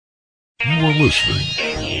You are listening to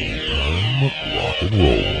Time Rock and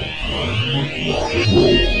Roll. Rock and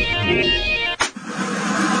Roll.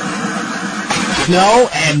 Snow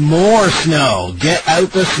and more snow. Get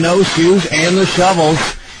out the snowshoes and the shovels.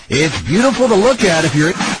 It's beautiful to look at if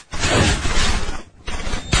you're...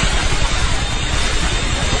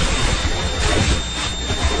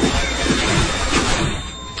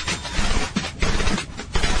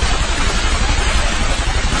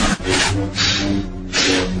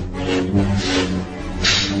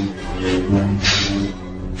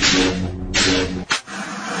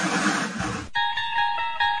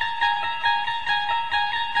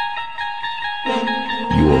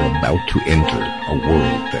 To enter a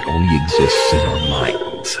world that only exists in our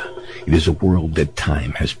minds. It is a world that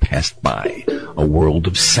time has passed by, a world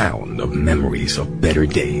of sound, of memories, of better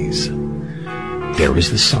days. There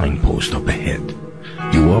is the signpost up ahead.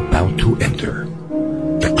 You are about to enter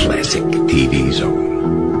the classic TV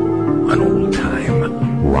zone, an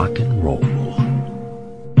old-time rock and roll.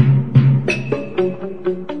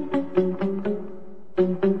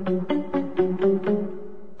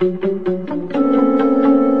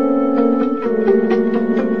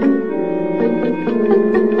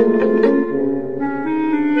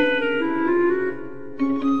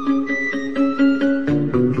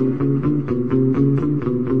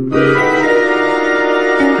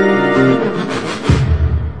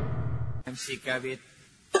 I'm sick of it.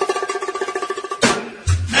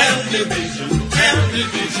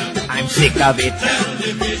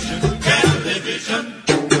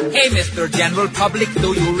 Hey, Mr. General Public,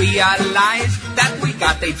 do you realize that we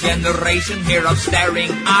got a generation here of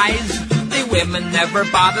staring eyes? The women never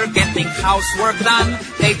bother getting housework done.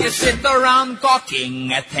 They just sit around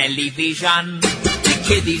gawking at television. The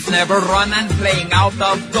kiddies never run and playing out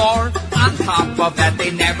of door. On top of that, they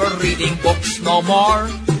never reading books no more.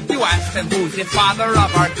 You ask them who's the father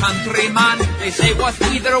of our countryman, they say was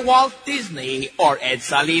either Walt Disney or Ed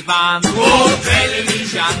Sullivan. Oh,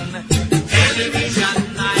 television,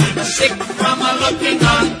 television, I'm sick from looking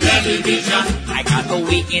on television. I got a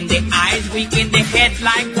weak in the eyes, weak in the head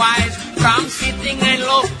likewise, from sitting and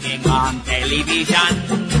looking on television.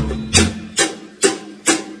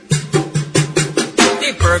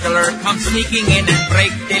 The burglar comes sneaking in and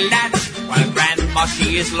break the latch, while Grandma,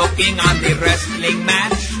 she is looking on the wrestling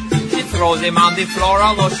match. She throws him on the floor,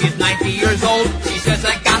 although she's 90 years old. She says,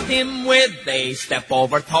 I got him with a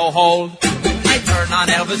step-over-toe hold. I turn on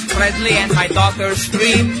Elvis Presley and my daughter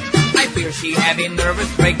scream. I fear she had a nervous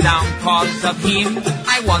breakdown cause of him.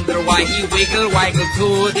 I wonder why he wiggle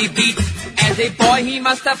to the beat. As a boy, he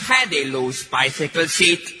must have had a loose bicycle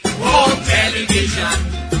seat. Oh, television.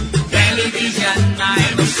 Television,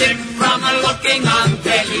 I'm sick from looking on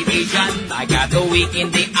television. I got a weak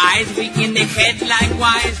in the eyes, weak in the head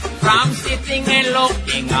likewise, from sitting and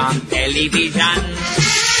looking on television.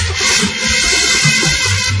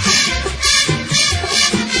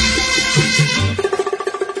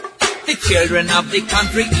 The children of the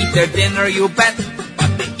country eat their dinner, you bet,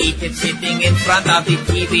 but they eat it sitting in front of the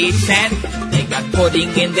TV set. They got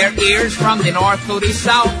pudding in their ears from the north to the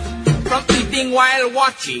south, from eating while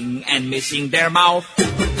watching and missing their mouth.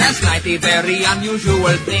 Last night a very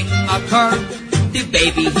unusual thing occurred. The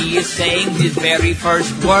baby, he is saying his very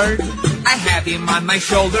first word. I have him on my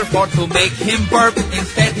shoulder for to make him burp.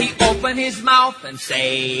 Instead he opened his mouth and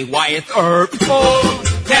say, Wyatt Earp. Oh,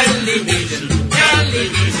 television,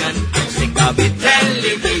 television, I'm sick of it.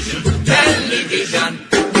 Television, television.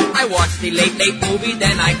 I watched the Late Late movie,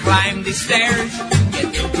 then I climbed the stairs.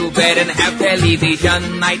 Get into bed and have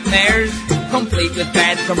television nightmares, complete with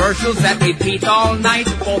bad commercials that repeat all night,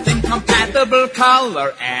 both in compatible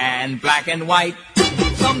color and black and white.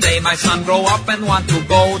 Someday my son grow up and want to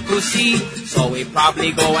go to sea, so he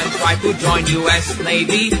probably go and try to join U.S.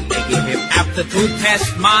 Navy. They give him aptitude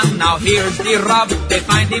test, man, now here's the rub. They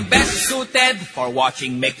find him best suited for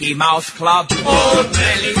watching Mickey Mouse Club. Oh,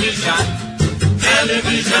 television.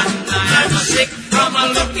 Television, I'm sick from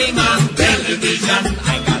looking on television.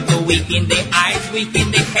 I got a weak in the eyes, weak in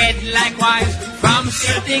the head likewise, from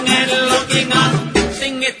sitting and looking on.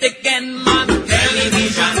 Sing it again, man.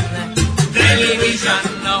 Television,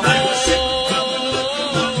 television, oh.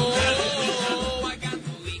 I got a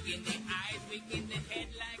weak in the eyes, weak in the head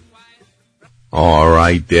likewise. All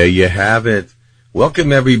right, there you have it.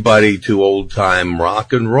 Welcome everybody to Old Time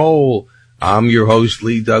Rock and Roll. I'm your host,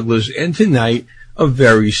 Lee Douglas, and tonight, a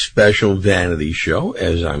very special vanity show,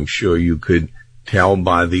 as I'm sure you could tell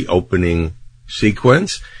by the opening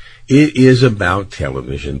sequence. It is about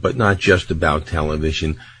television, but not just about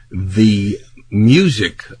television. The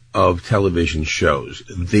music of television shows,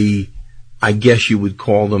 the I guess you would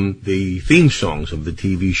call them the theme songs of the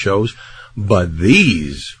TV shows, but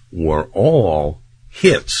these were all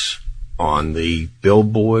hits on the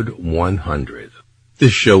Billboard 100.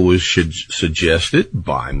 This show was suggested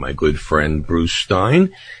by my good friend Bruce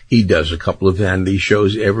Stein. He does a couple of vanity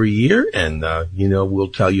shows every year, and, we'll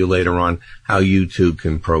tell you later on how you too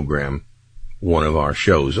can program one of our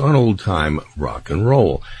shows on old-time rock and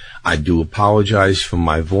roll. I do apologize for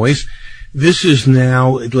my voice. This is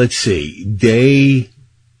now, let's see, day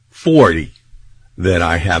 40 that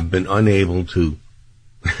I have been unable to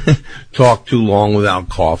talk too long without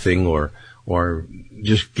coughing or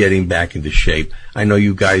just getting back into shape. I know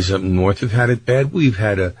you guys up north have had it bad. We've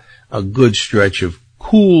had a good stretch of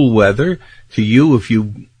cool weather. To you, if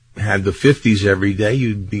you had the 50s every day,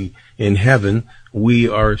 you'd be in heaven. We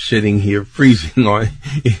are sitting here freezing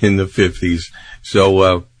in the 50s.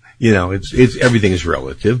 So, it's everything is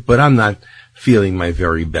relative, but I'm not feeling my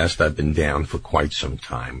very best. I've been down for quite some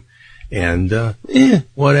time. And,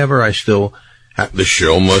 whatever, the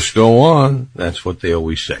show must go on. That's what they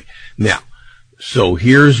always say. Now, so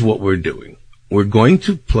here's what we're doing. We're going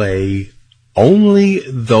to play only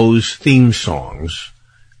those theme songs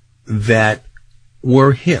that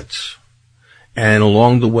were hits. And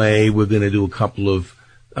along the way, we're going to do a couple of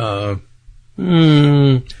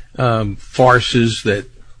farces that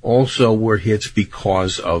also were hits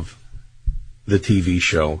because of the TV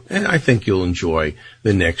show. And I think you'll enjoy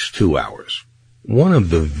the next 2 hours. One of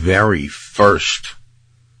the very first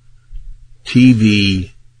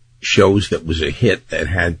TV shows that was a hit that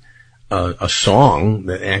had a song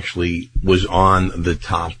that actually was on the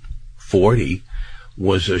top 40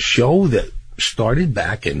 was a show that started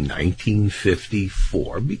back in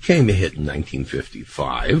 1954, became a hit in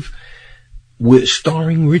 1955,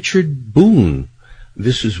 starring Richard Boone.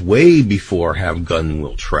 This is way before Have Gun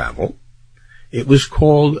Will Travel. It was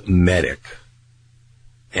called Medic.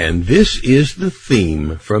 And this is the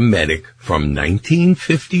theme from Medic from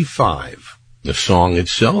 1955. The song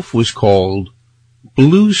itself was called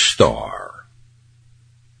Blue Star.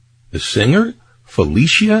 The singer,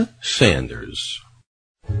 Felicia Sanders.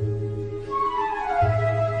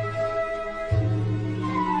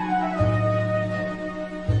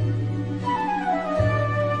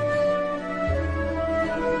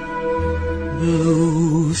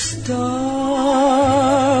 Blue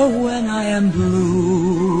star, when I am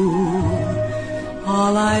blue,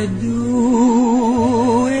 all I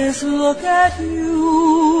do is look at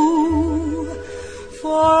you,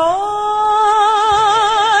 for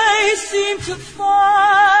I seem to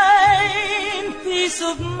find peace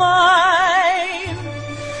of mind,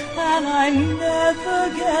 and I never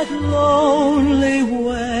get lonely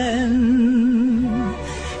when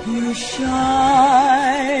you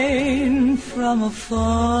shine from afar.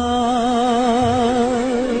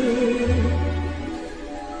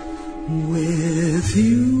 With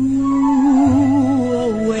you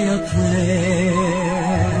away up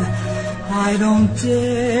there, I don't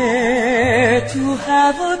dare to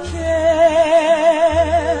have a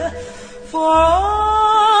care, for I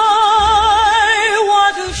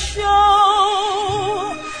want to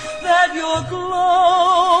show that your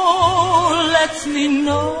glow lets me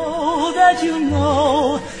know that you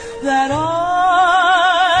know that I'm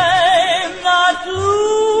not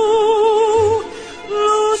blue,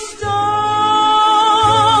 blue star.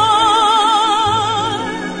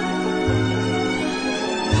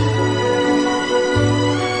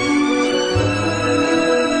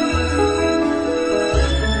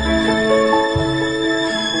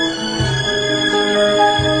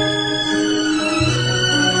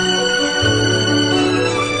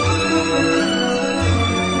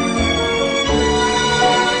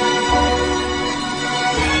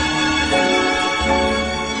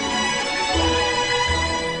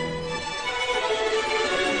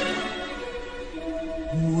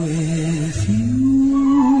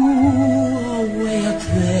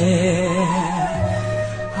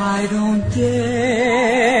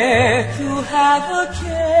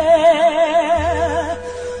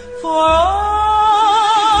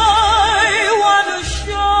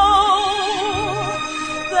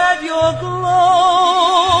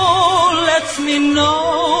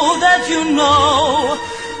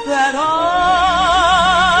 That I'm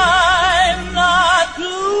not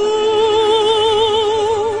blue,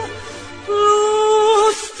 blue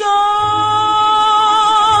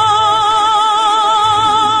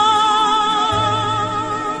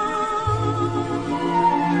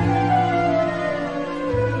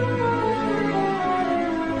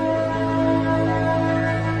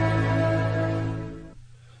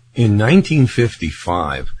In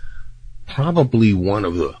 1955, probably one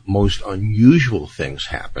of the most unusual things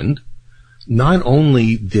happened. not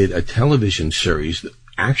only did a television series,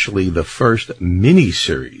 actually the first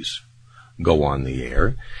mini-series, go on the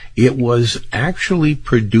air, it was actually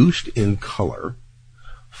produced in color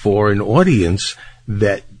for an audience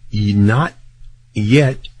that not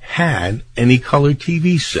yet had any color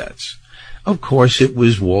TV sets. Of course, it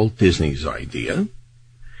was Walt Disney's idea.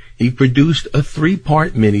 He produced a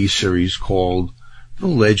 3-part miniseries called The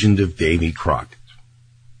Legend of Davy Crockett.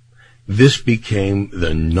 This became the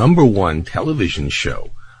 #1 television show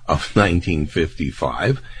of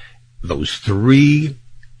 1955. Those 3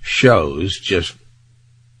 shows just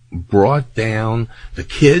brought down the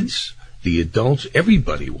kids, the adults,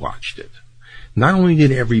 everybody watched it. Not only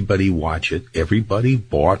did everybody watch it, everybody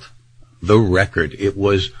bought the record. It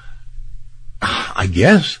was, I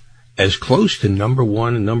guess, as close to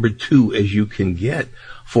 #1 and #2 as you can get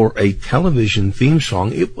for a television theme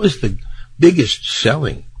song. It was the biggest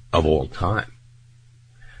selling of all time.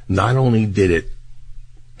 Not only did it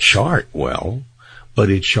chart well, but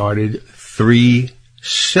it charted 3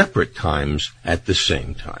 separate times at the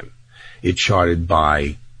same time. It charted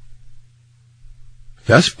by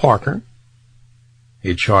Fess Parker.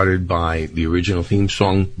 It charted by the original theme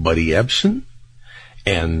song, Buddy Ebsen,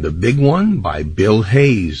 and the big one by Bill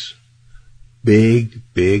Hayes. Big,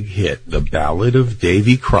 big hit, The Ballad of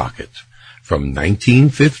Davy Crockett from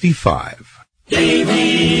 1955.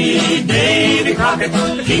 Davy Crockett,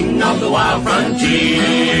 the king of the wild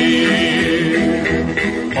frontier.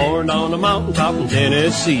 Born on a mountaintop in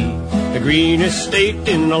Tennessee, the greenest state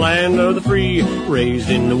in the land of the free. Raised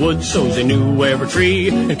in the woods so's he knew every tree,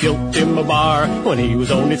 and killed him a bar when he was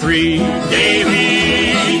only 3.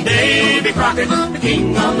 Davy Crockett, the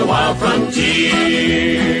king of the wild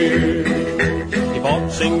frontier. He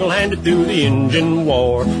fought single-handed through the Indian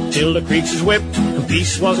War, till the creeks was whipped and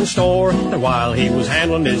peace was in store. And while he was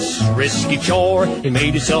handling this risky chore, he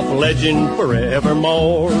made himself a legend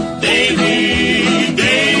forevermore.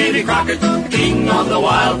 Davy Crockett, the king of the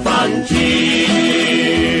wild frontier.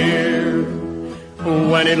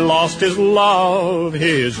 When he lost his love,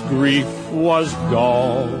 his grief was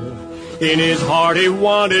gone. In his heart he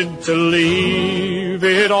wanted to leave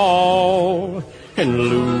it all and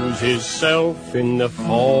lose himself in the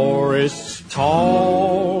forests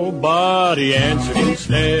tall. But he answered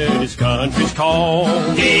instead his country's call.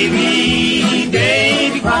 Davy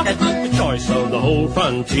Crockett, the choice of the whole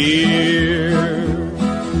frontier.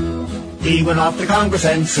 He went off to Congress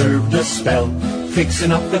and served a spell,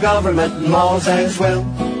 fixing up the government laws as well.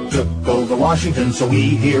 Took over Washington, so we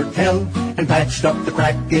hear tell, and patched up the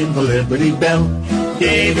crack in the Liberty Bell.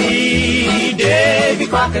 Davy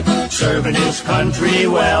Crockett, serving his country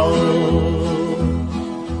well.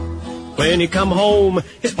 When he come home,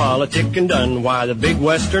 his politicking done, why the big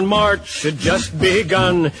western march had just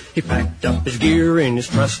begun. He packed up his gear and his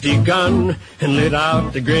trusty gun, and lit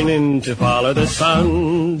out the grinning to follow the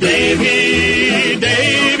sun. Davy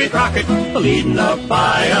Crockett, leading the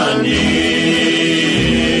pioneer.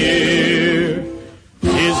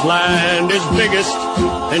 His land is biggest,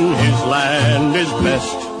 and his land is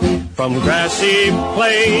best. From grassy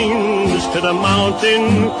plains to the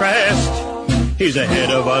mountain crest, he's ahead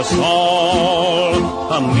of us all,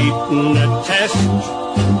 meeting a test,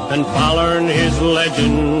 and following his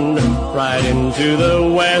legend right into the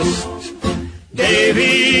west.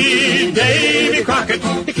 Davy Crockett,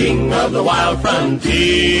 the king of the wild frontier.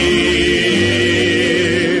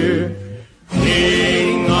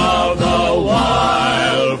 King of the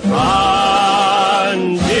wild frontier.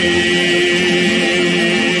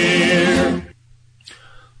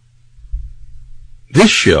 This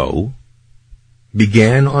show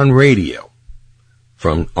began on radio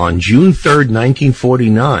on June 3rd,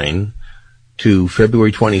 1949 to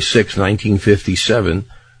February 26, 1957.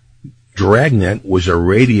 Dragnet was a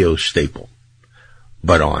radio staple.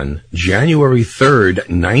 But on January 3rd,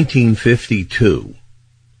 1952,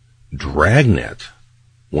 Dragnet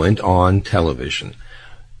went on television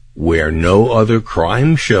where no other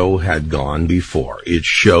crime show had gone before. It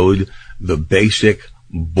showed the basic,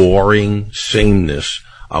 boring sameness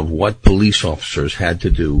of what police officers had to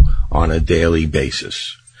do on a daily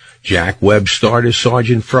basis. Jack Webb starred as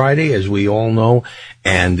Sergeant Friday, as we all know,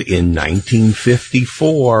 and in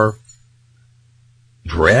 1954,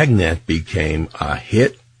 Dragnet became a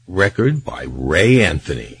hit record by Ray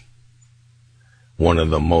Anthony. One of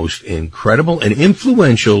the most incredible and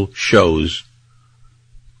influential shows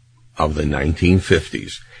of the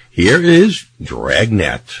 1950s. Here is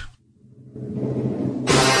Dragnet.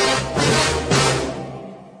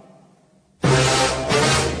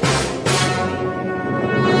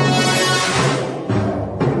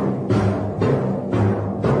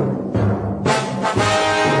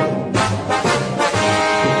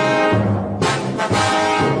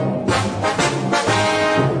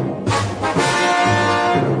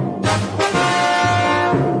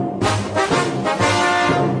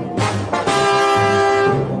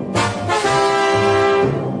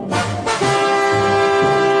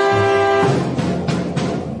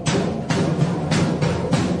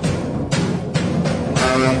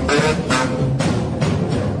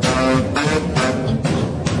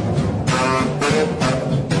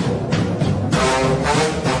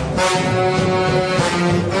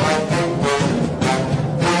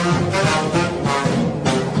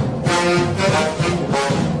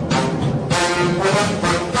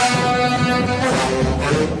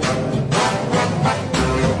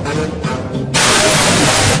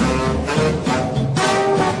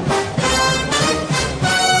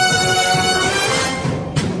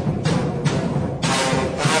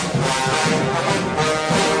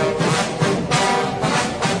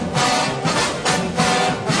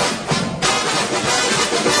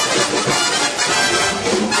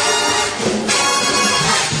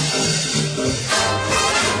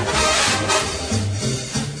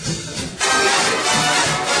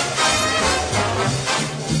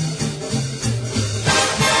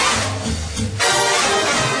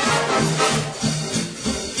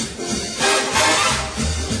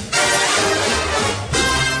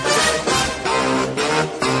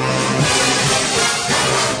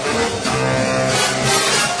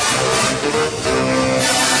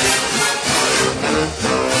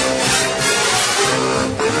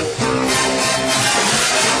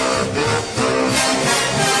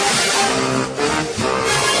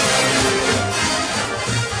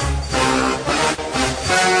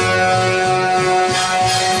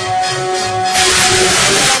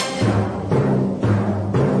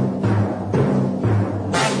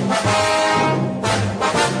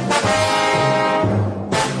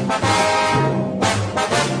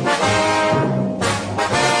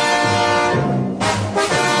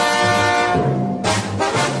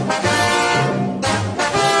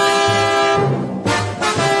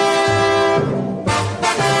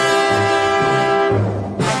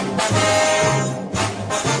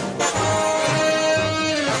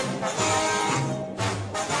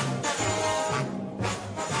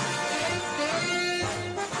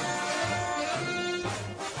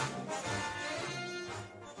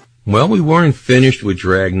 Well, we weren't finished with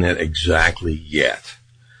Dragnet exactly yet,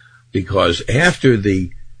 because after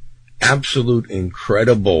the absolute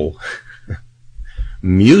incredible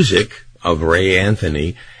music of Ray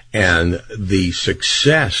Anthony and the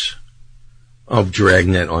success of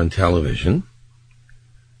Dragnet on television,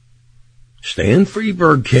 Stan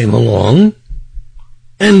Freberg came along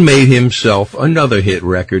and made himself another hit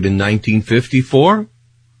record in 1954.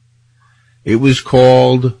 It was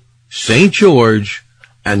called St. George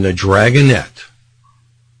and the Dragonette.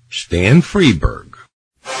 Stan Freberg.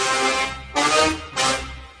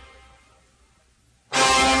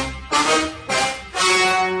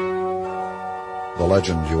 The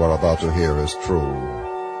legend you are about to hear is true.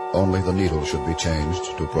 Only the needle should be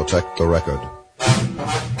changed to protect the record.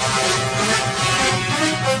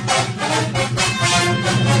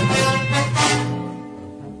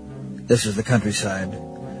 This is the countryside.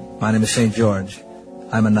 My name is St. George.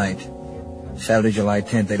 I'm a knight. Saturday, July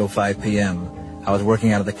 10th, 8:05 p.m. I was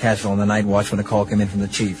working out of the castle on the night watch when a call came in from the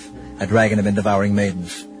chief. A dragon had been devouring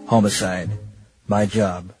maidens. Homicide. My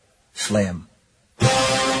job. Slay him.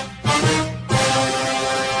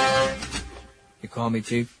 You call me,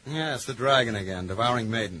 Chief? Yeah, it's the dragon again,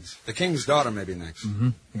 devouring maidens. The king's daughter may be next. Mm-hmm.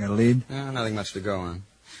 You got a lead? Nothing much to go on.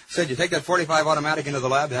 Said you take that 45 automatic into the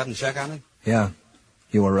lab to have them check on it? Yeah.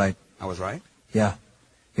 You were right. I was right? Yeah.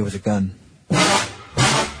 It was a gun.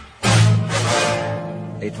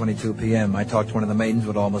 8:22 p.m. I talked to one of the maidens who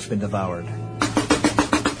had almost been devoured.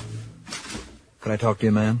 Could I talk to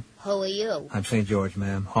you, ma'am? Who are you? I'm St. George,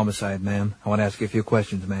 ma'am. Homicide, ma'am. I want to ask you a few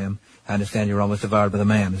questions, ma'am. I understand you were almost devoured by the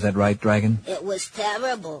man. Is that right, Dragon? It was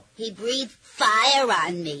terrible. He breathed fire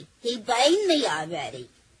on me. He burned me already.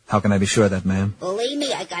 How can I be sure of that, ma'am? Believe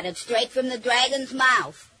me, I got it straight from the dragon's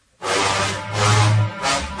mouth.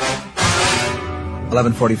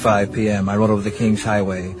 11:45 p.m. I rode over the King's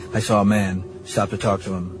Highway. I saw a man. Stopped to talk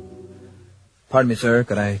to him. Pardon me, sir.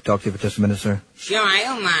 Could I talk to you for just a minute, sir? Sure, I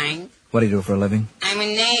don't mind. What do you do for a living? I'm a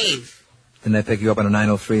knave. Didn't they pick you up on a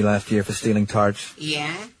 903 last year for stealing tarts?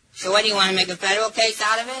 Yeah? So what, do you want to make a federal case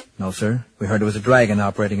out of it? No, sir. We heard there was a dragon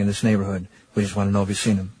operating in this neighborhood. We just want to know if you've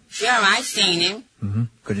seen him. Sure, I've seen him. Mm-hmm.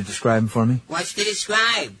 Could you describe him for me? What's to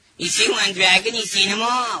describe? You see one dragon, you've seen them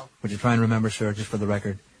all. Would you try and remember, sir, just for the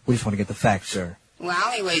record? We just want to get the facts, sir.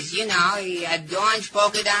 Well, he was, he had orange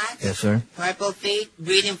polka dots. Yes, sir. Purple feet,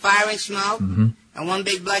 breathing fire and smoke. Mm-hmm. And one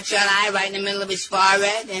big bloodshot eye right in the middle of his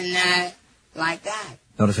forehead, and, like that.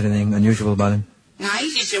 Notice anything unusual about him? No,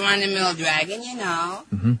 he's just a run-of-the-mill dragon,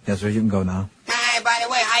 Mm-hmm. Yes, sir, you can go now. Hey, by the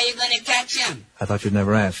way, how are you going to catch him? I thought you'd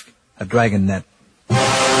never ask. A dragon net.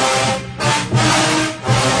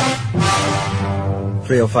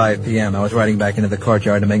 3:05 p.m. I was riding back into the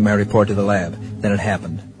courtyard to make my report to the lab. Then it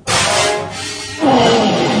happened.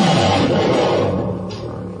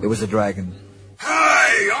 It was a dragon.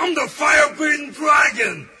 Hey, I'm the fire-breathing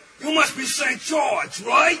dragon. You must be St. George,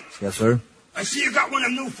 right? Yes, sir. I see you got one of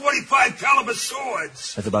them new 45 caliber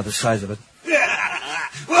swords. That's about the size of it.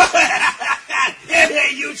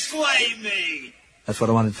 You slay me. That's what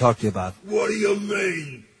I wanted to talk to you about. What do you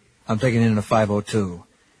mean? I'm taking in a 502.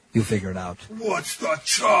 You figure it out. What's the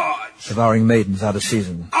charge? Devouring maidens out of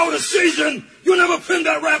season. Out of season? You never pinned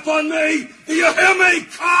that rap on me. Do you hear me,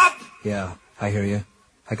 cop? Yeah, I hear you.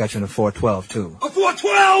 I got you in a 412, too. A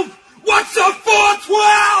 412? What's a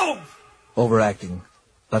 412? Overacting.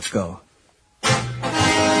 Let's go.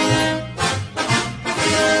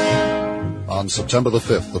 On September the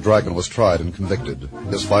 5th, the dragon was tried and convicted.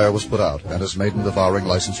 His fire was put out and his maiden devouring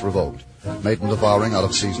license revoked. Maiden devouring out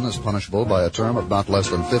of season is punishable by a term of not less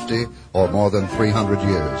than 50 or more than 300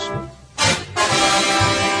 years.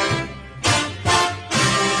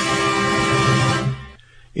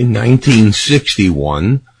 In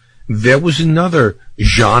 1961, there was another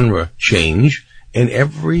genre change, and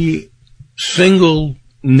every single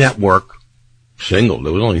network, there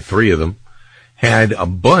was only 3 of them, had a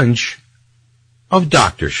bunch of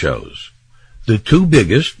doctor shows. The 2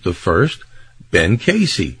 biggest, the first, Ben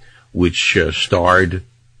Casey, which starred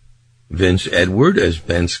Vince Edward as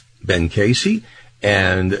Ben Casey,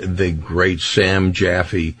 and the great Sam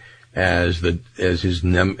Jaffe as his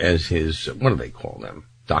what do they call them?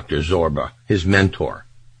 Dr. Zorba, his mentor.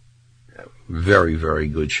 Very, very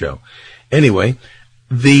good show. Anyway,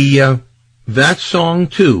 that song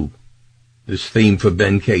too, this theme for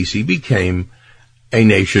Ben Casey, became a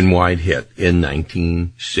nationwide hit in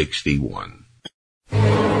 1961.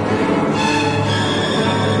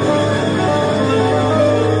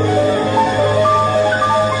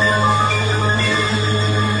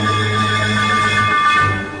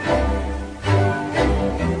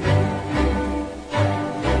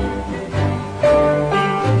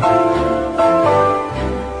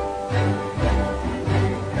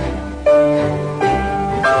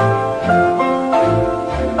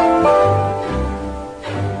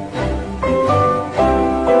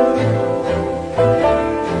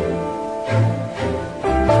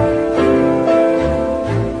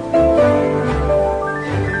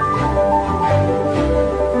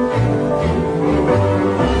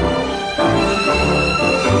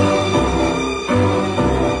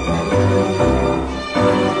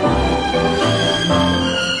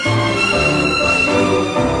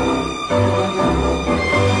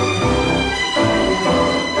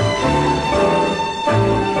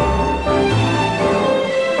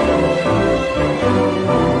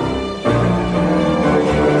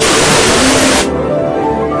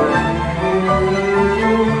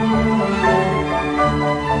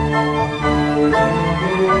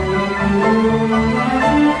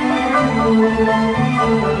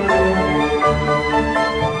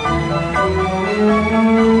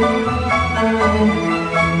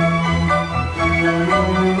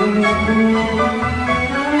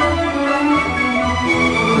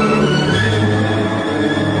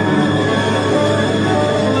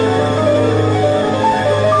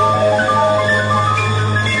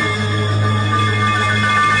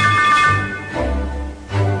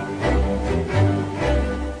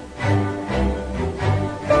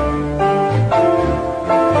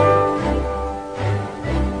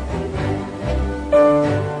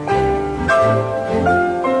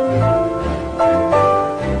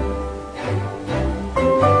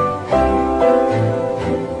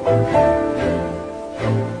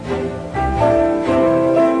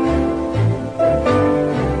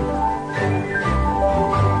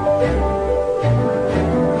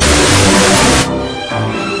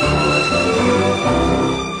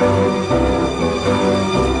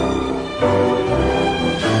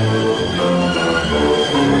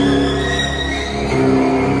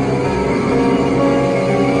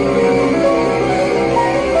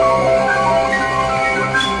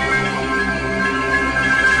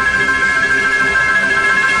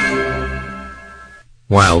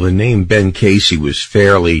 While the name Ben Casey was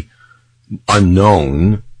fairly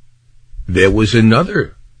unknown, there was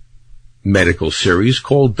another medical series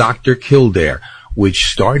called Dr. Kildare, which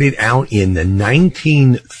started out in the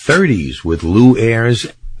 1930s with Lou Ayres,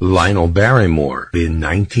 Lionel Barrymore. In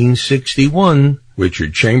 1961,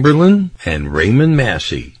 Richard Chamberlain and Raymond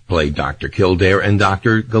Massey played Dr. Kildare and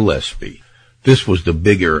Dr. Gillespie. This was the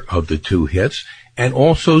bigger of the two hits, and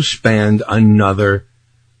also spanned another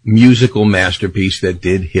musical masterpiece that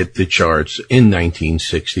did hit the charts in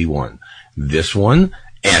 1961. This one,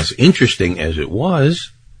 as interesting as it was,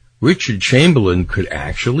 Richard Chamberlain could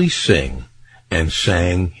actually sing, and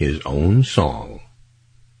sang his own song.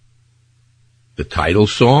 The title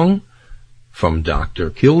song from Dr.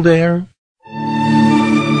 Kildare.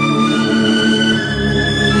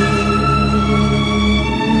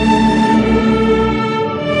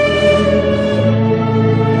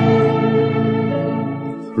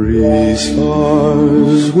 Three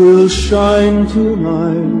stars will shine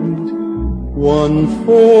tonight, one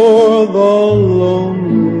for the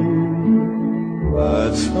lonely.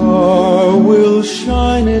 That star will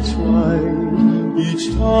shine its light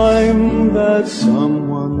each time that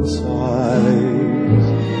someone sighs.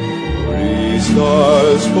 Three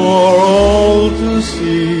stars for all to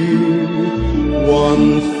see,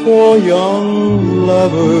 one for young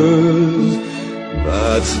lovers.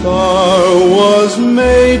 That star was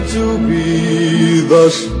made to be the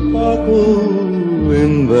sparkle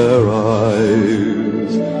in their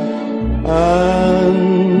eyes.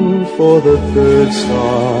 And for the third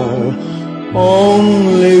star,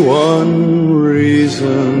 only one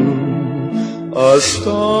reason. A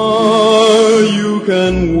star you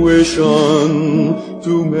can wish on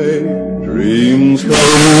to make dreams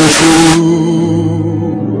come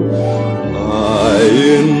true. High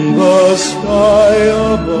in the sky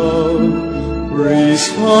above, three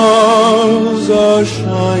stars are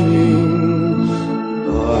shining.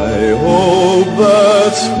 I hope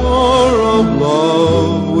that star of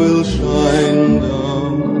love will shine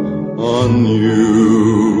down on you.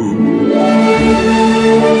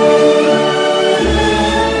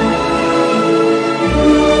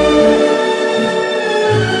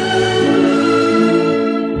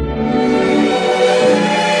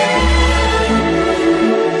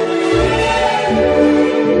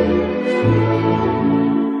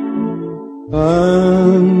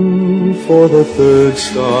 And for the third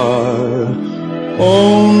star,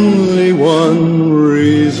 only one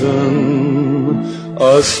reason.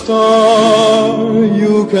 A star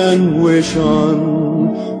you can wish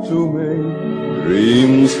on to make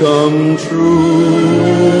dreams come true.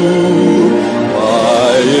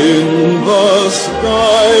 High in the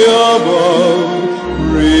sky above,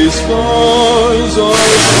 three stars are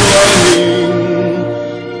shining.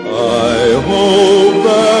 I hope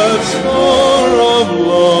that star of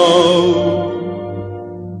love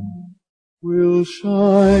will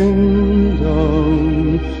shine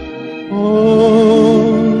down on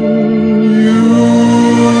you.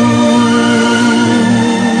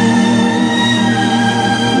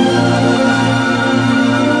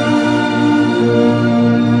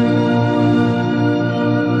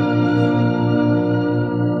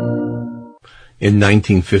 In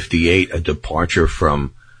 1958, a departure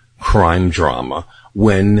from crime drama,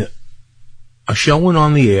 when a show went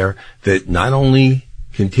on the air that not only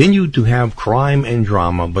continued to have crime and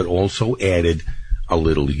drama, but also added a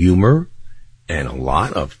little humor and a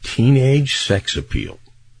lot of teenage sex appeal.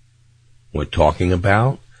 We're talking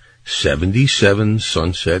about 77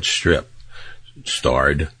 Sunset Strip.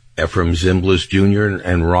 Starred Ephraim Zimbalist Jr.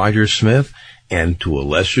 and Roger Smith, and to a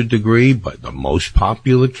lesser degree, but the most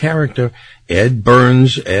popular character, Ed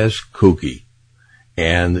Burns as Kooky.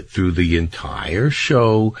 And through the entire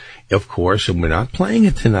show, of course, and we're not playing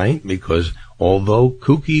it tonight because although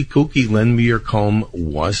Kooky, Kooky, Lend Me Your Comb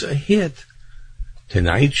was a hit,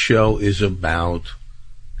 tonight's show is about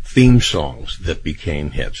theme songs that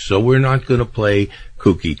became hits. So we're not going to play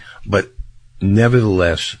Kooky, but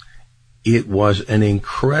nevertheless, it was an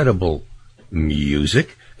incredible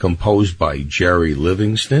music composed by Jerry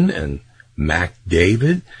Livingston and Mac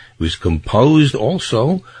David. It was composed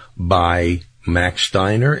also by Max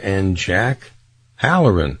Steiner and Jack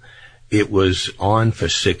Halloran. It was on for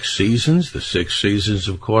 6 seasons. The 6 seasons,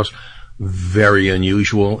 of course, very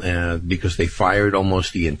unusual because they fired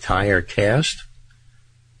almost the entire cast.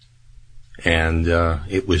 And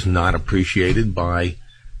it was not appreciated by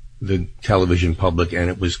the television public, and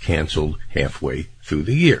it was canceled halfway through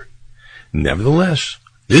the year. Nevertheless,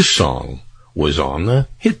 this song was on the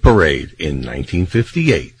hit parade in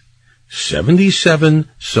 1958. 77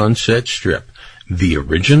 Sunset Strip, the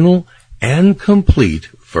original and complete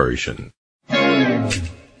version.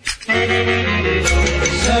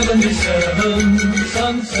 77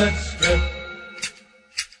 Sunset Strip.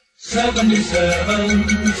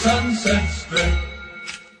 77 Sunset Strip.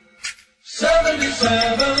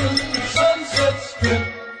 77 Sunset Strip.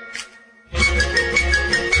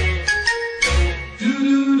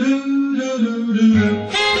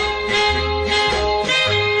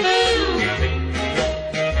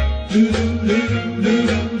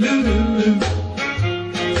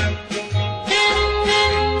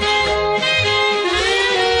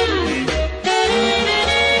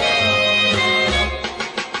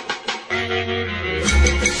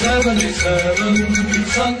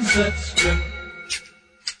 Sunset Strip.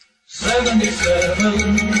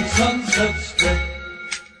 77 Sunset Strip.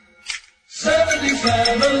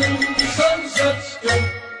 77 Sunset Strip.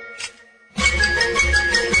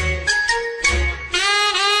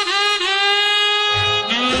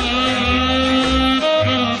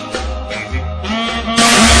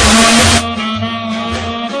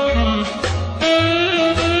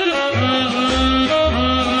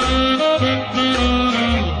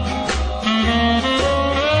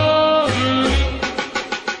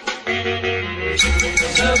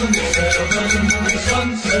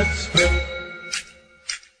 Sunset Strip.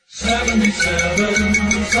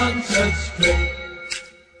 77 Sunset Strip.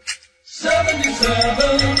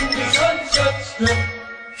 77 Sunset Strip.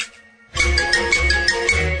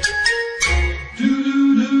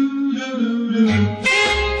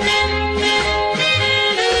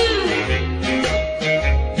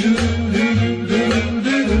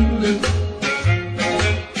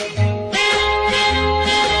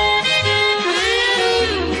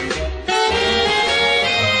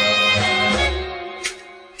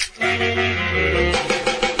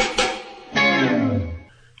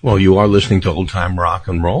 Well, you are listening to Old Time Rock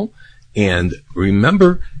and Roll, and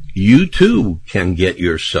remember, you too can get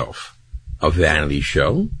yourself a vanity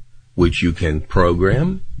show, which you can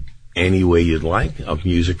program any way you'd like, of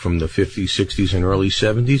music from the 50s, 60s, and early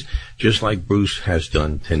 70s, just like Bruce has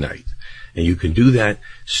done tonight. And you can do that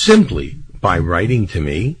simply by writing to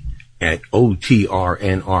me at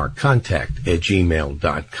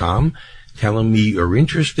otrnrcontact@gmail.com, telling me you're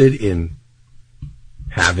interested in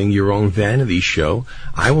having your own vanity show.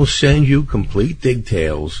 I will send you complete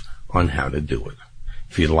details on how to do it.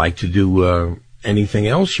 If you'd like to do anything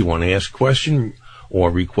else, you want to ask a question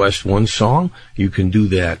or request one song, you can do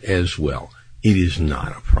that as well. It is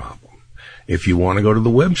not a problem. If you want to go to the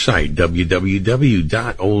website,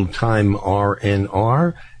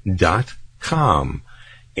 www.oldtimernr.com,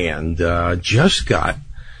 and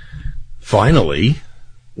finally,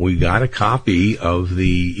 we got a copy of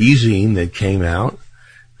the e-zine that came out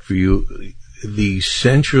for you, the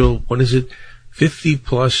Central, 50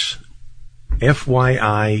 plus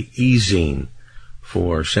FYI e-zine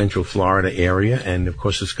for Central Florida area. And of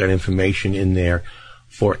course, it's got information in there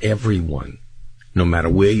for everyone, no matter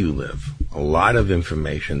where you live. A lot of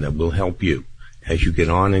information that will help you as you get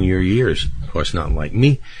on in your years. Of course, not like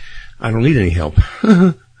me. I don't need any help.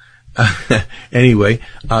 Anyway,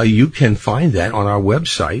 you can find that on our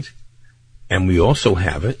website, and we also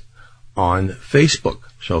have it on Facebook.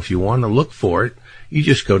 So if you want to look for it, you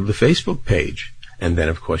just go to the Facebook page. And then,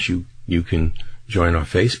 of course, you can join our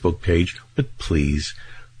Facebook page. But please,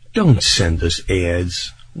 don't send us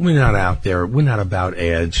ads. We're not out there. We're not about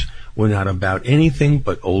ads. We're not about anything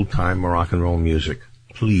but old-time rock and roll music.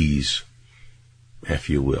 Please, if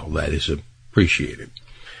you will. That is appreciated.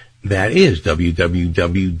 That is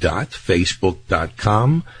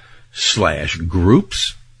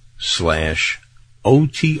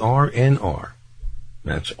www.facebook.com/groups/OTRNR.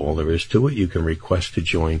 That's all there is to it. You can request to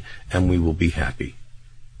join, and we will be happy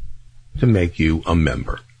to make you a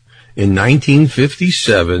member. In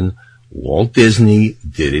 1957, Walt Disney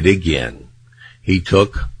did it again. He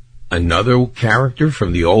took another character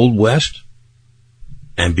from the Old West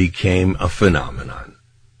and became a phenomenon.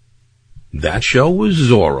 That show was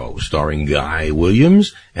Zorro, starring Guy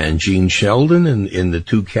Williams and Gene Sheldon in the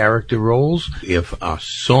two character roles. If a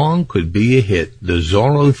song could be a hit, the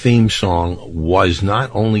Zorro theme song was not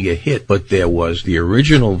only a hit, but there was the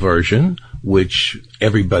original version, which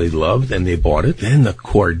everybody loved, and they bought it. Then the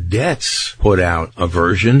Chordettes put out a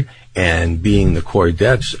version, and being the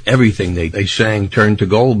Chordettes, everything they sang turned to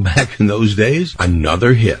gold back in those days.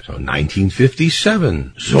 Another hit. So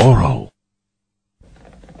 1957, Zorro.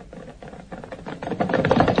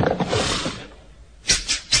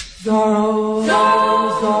 Zorro,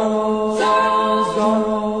 Zorro, Zorro, Zorro,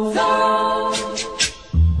 Zorro, Zorro.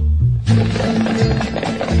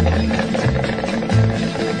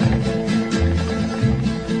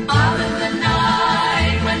 Out of the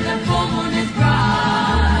night when the full moon is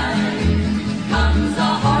bright, comes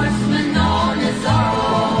a horseman known as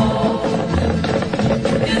Zorro.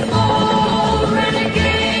 His old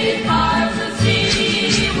renegade cars a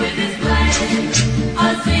sea with his blade, a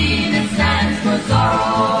Z that stands for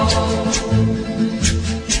Zorro.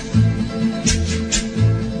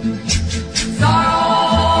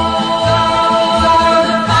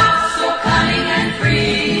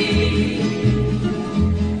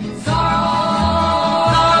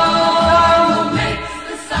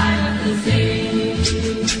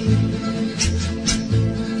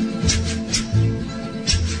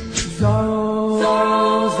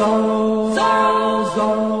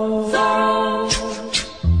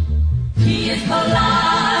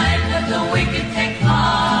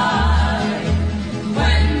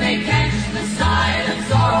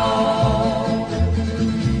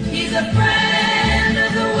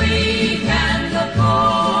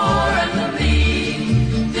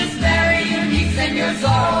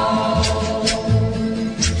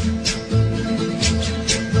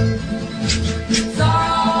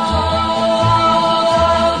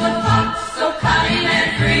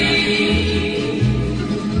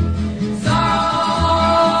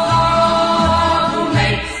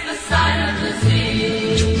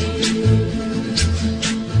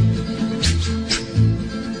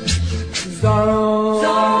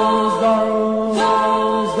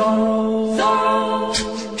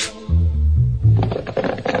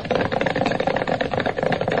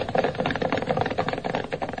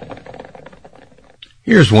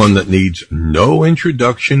 Here's one that needs no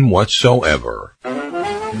introduction whatsoever.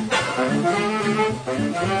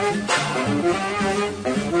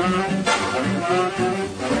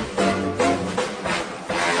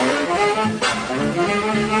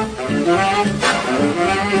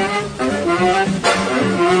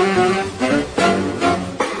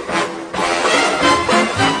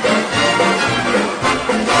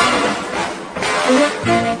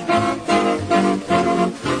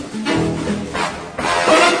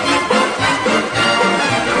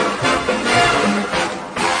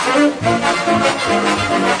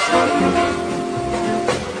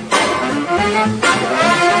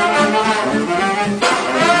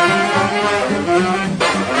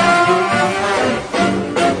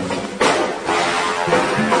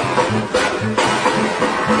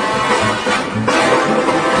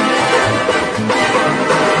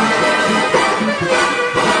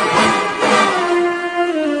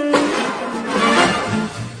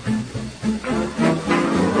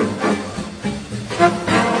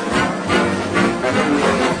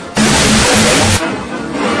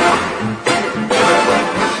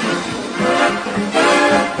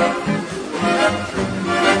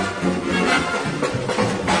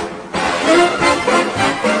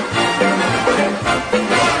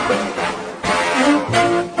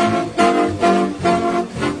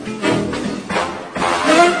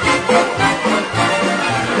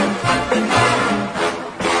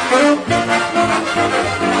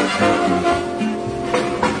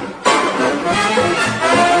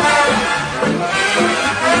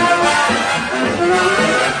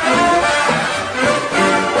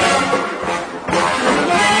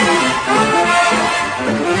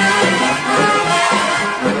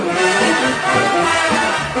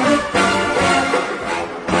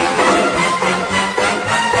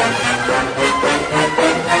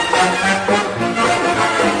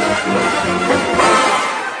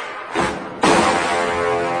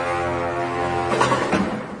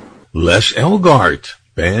 Les Elgart,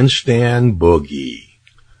 Bandstand Boogie.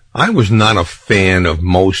 I was not a fan of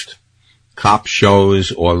most cop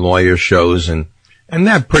shows or lawyer shows, and And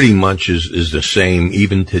that pretty much is the same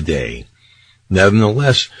even today.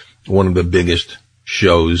 Nevertheless, one of the biggest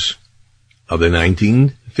shows of the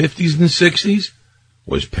 1950s and 60s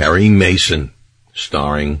was Perry Mason,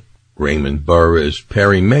 starring Raymond Burr as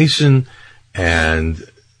Perry Mason, and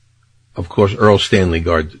of course Earl Stanley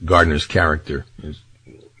Gardner's character is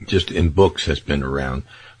just in books has been around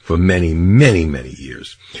for many, many, many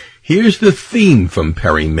years. Here's the theme from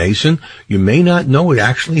Perry Mason. You may not know it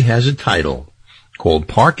actually has a title called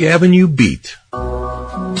Park Avenue Beat.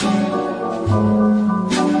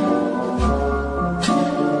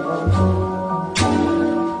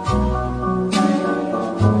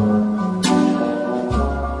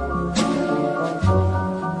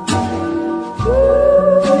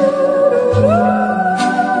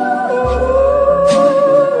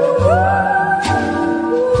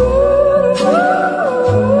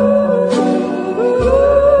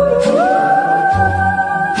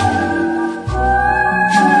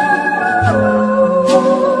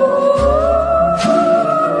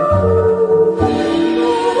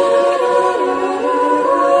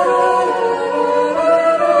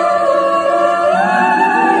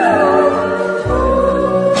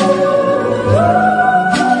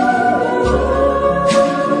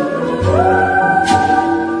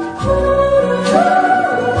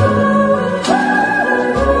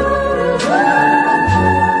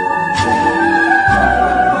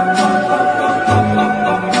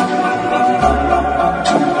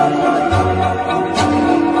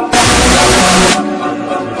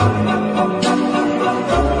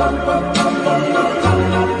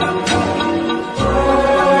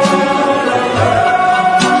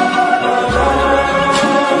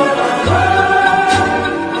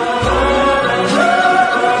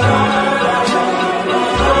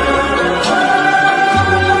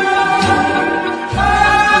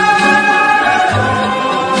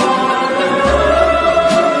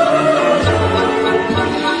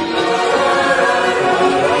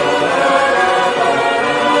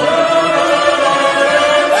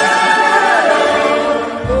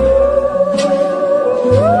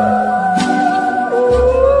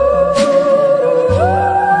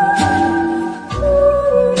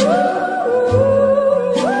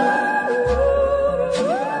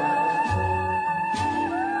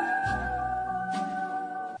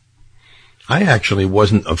 I actually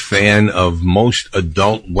wasn't a fan of most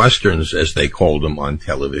adult westerns, as they called them on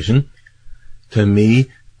television. To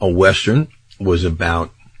me, a western was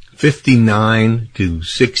about 59 to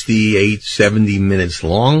 68, 70 minutes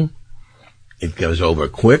long. It goes over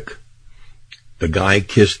quick. The guy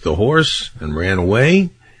kissed the horse and ran away.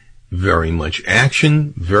 Very much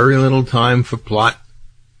action, very little time for plot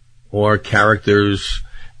or characters,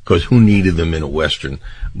 because who needed them in a western?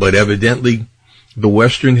 But evidently, the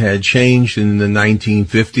western had changed in the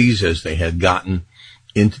 1950s as they had gotten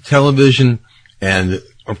into television, and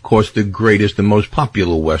of course the greatest and most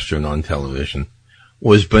popular western on television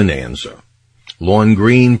was Bonanza. Lon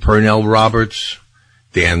Green, Pernell Roberts,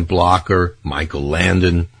 Dan Blocker, Michael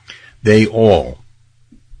Landon, they all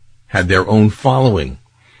had their own following.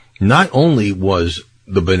 Not only was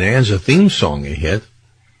the Bonanza theme song a hit,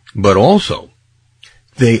 but also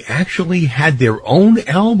they actually had their own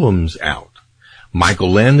albums out.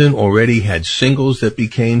 Michael Landon already had singles that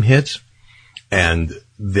became hits, and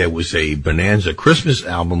there was a Bonanza Christmas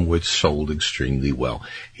album which sold extremely well.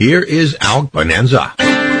 Here is our Bonanza.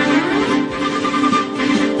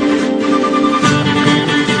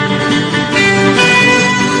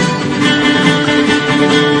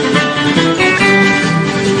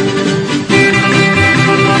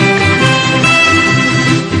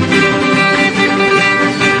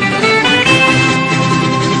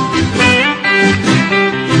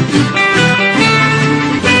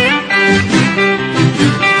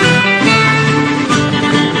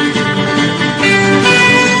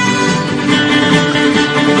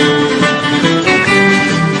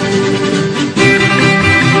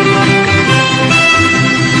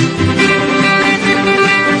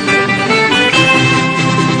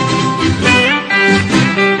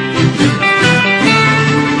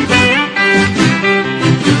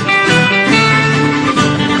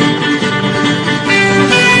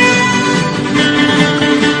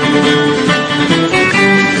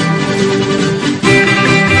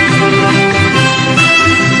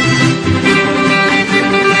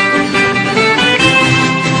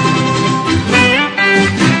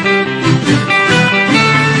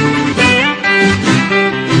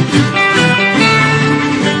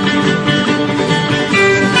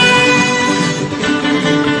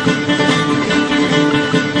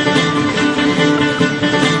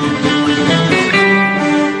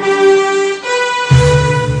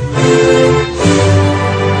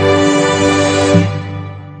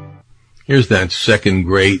 Here's that second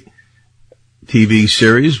great TV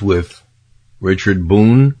series with Richard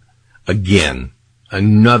Boone. Again,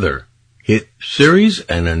 another hit series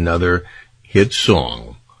and another hit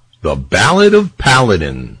song. The Ballad of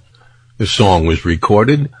Paladin. The song was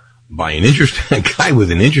recorded by a guy with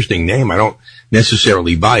an interesting name. I don't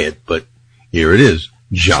necessarily buy it, but here it is.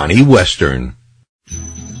 Johnny Western.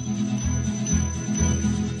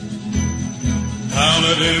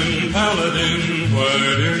 Paladin, Paladin,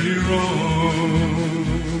 where do you roam?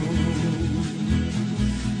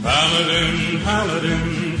 Paladin,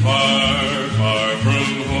 Paladin, far, far from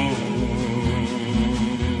home.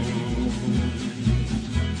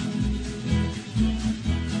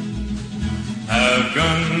 Have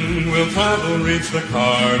gun, will travel, reach the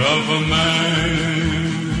card of a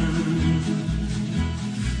man.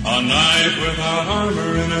 A knight without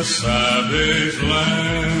armor in a savage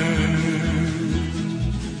land.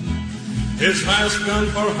 His fast gun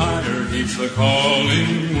for hire heeds the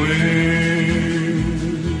calling wind.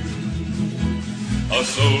 A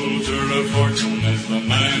soldier of fortune is the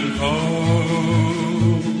man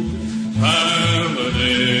called Paladin.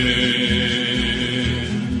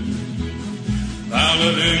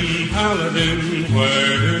 Paladin, Paladin,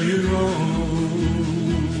 where do you roam?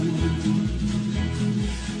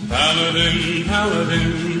 Paladin,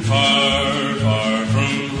 Paladin, far, far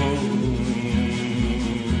from home.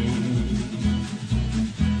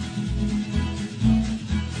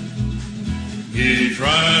 He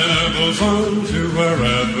travels on to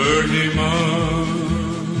wherever he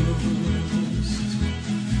must.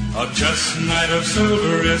 A chestnut of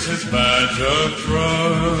silver is his badge of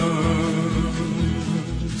trust.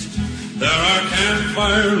 There are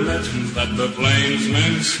campfire legends that the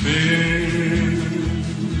plainsmen spin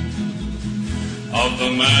of the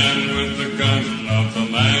man with the gun, of the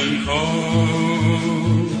man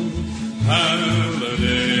called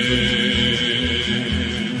Paladin.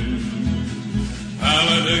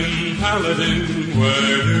 Paladin, Paladin,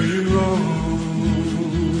 where do you roam?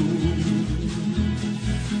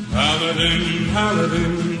 Paladin,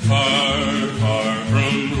 Paladin, far, far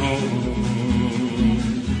from home.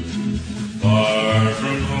 Far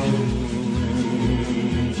from home.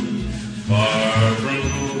 Far from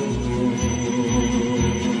home.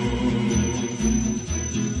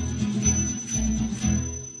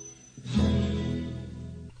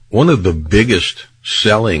 One of the biggest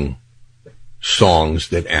selling songs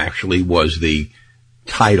that actually was the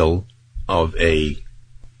title of a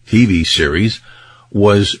TV series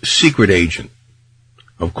was Secret Agent.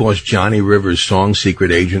 Of course, Johnny Rivers' song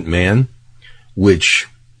Secret Agent Man, which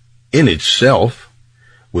in itself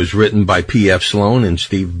was written by P.F. Sloan and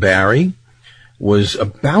Steve Barry, was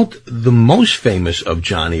about the most famous of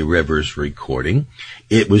Johnny Rivers' recording.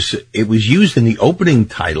 It was used in the opening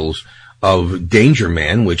titles of Danger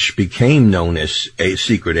Man, which became known as a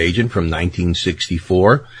Secret Agent from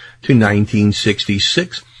 1964 to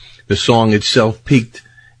 1966. The song itself peaked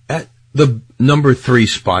at the number 3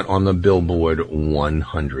 spot on the Billboard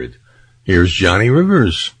 100. Here's Johnny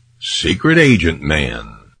Rivers, Secret Agent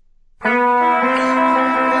Man.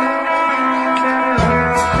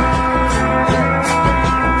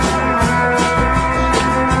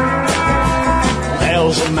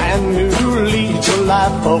 There's a man who leads a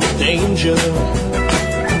life of danger.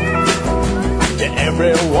 To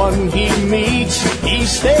everyone he meets, he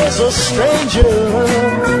stays a stranger.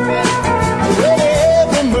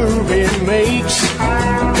 Whatever move he makes,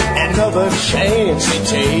 another chance he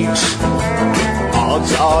takes,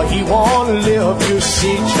 odds are he won't live to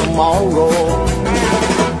see tomorrow.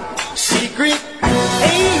 Secret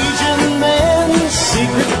agent man,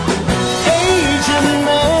 secret agent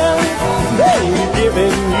man, they've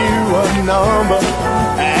given you a number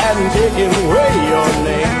and taken away your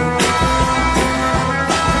name.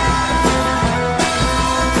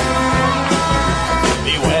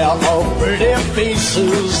 Beware of pretty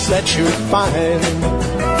faces that you find.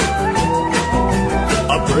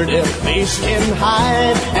 A pretty face can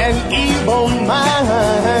hide an evil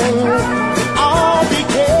mind. Oh, be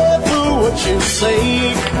careful what you say,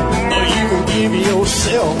 or you give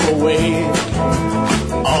yourself away.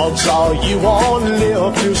 Odds are you won't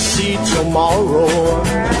live to see tomorrow.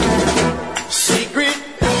 Secret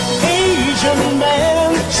agent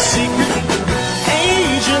man, secret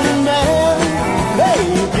agent man,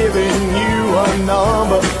 they've given you a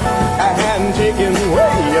number and taken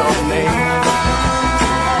away your name.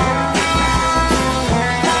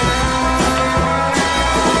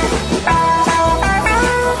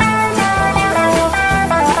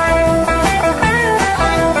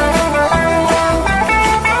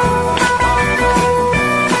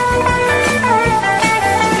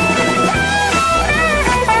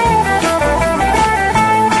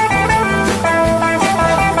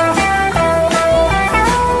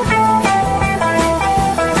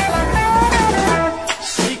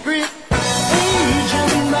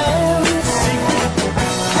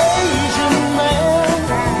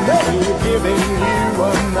 giving you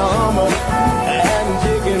a number and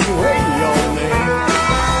taking away your name.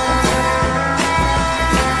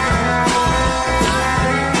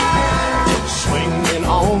 Swinging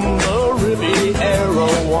on the Riviera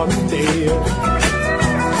one day,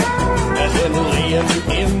 and then laying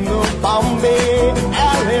in the Bombay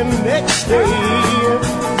Alley next day.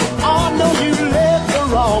 Oh no, you let the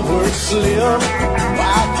wrong word slip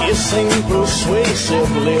while kissing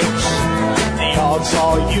persuasive lips. The odds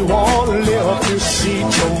are you won't live to see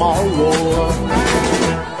tomorrow.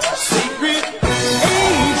 Secret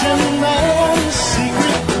agent man,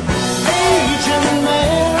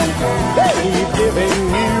 they giving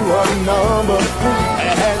you a number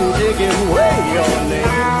and taking away your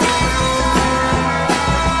name.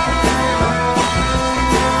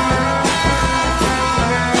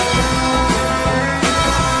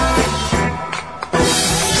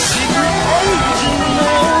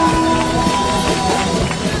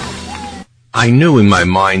 I knew in my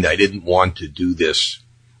mind I didn't want to do this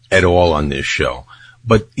at all on this show.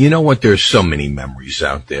 But you know what? There's so many memories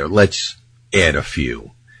out there. Let's add a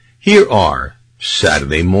few. Here are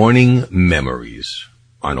Saturday morning memories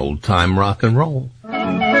on Old Time Rock and Roll.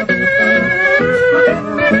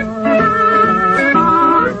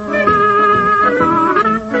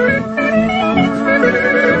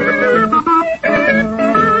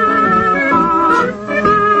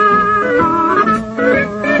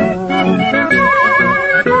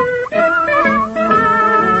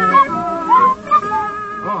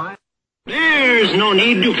 There's no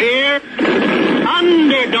need to fear.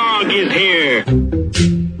 Underdog is here.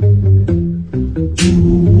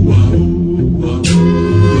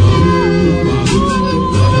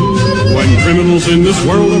 When criminals in this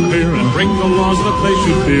world appear and break the laws that they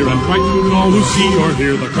should fear and frighten all who see or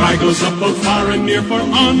hear, the cry goes up both far and near for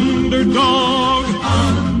underdog.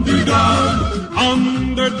 Underdog.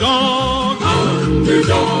 Underdog.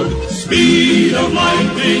 Underdog. Speed of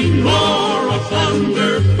lightning, roar of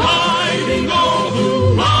thunder, fighting all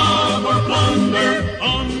who rob or plunder.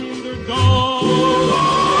 Underdog.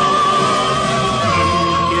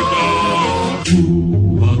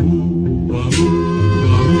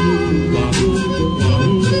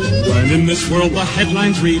 When in this world the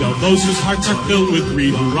headlines read of those whose hearts are filled with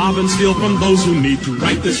greed, who rob and steal from those who need, to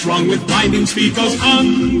right this wrong with blinding speed goes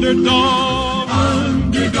underdog.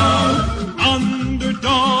 Underdog.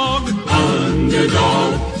 Underdog.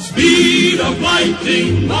 Underdog. Speed of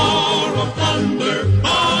lightning, roar of thunder,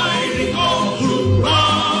 fighting all who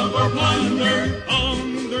rob or plunder.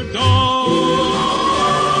 Underdog.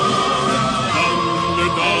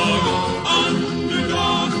 Underdog.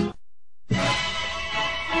 Underdog.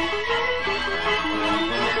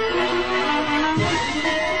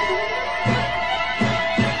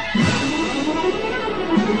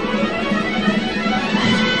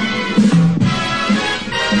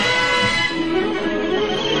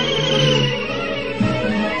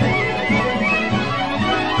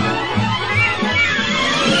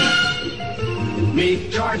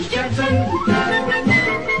 Meet George Jetson.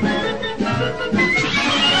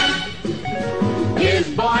 His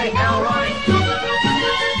boy Elroy.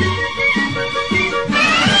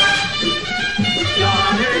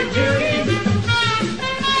 Daughter Judy.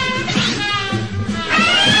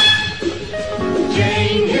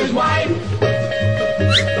 Jane, his wife.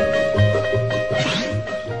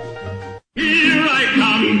 Here I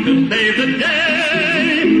come to save the day.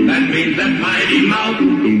 That means that mighty mouth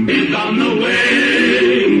is on the way.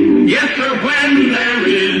 Yes, sir, when there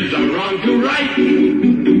is a wrong to right,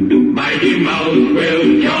 mighty mouse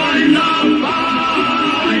will join the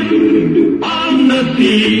fight. On the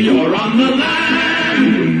sea or on the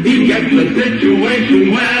land, he gets the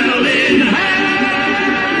situation well in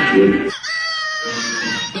hand.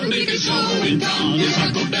 The biggest show in town is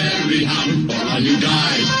Huckleberry Hound for all you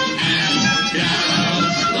guys and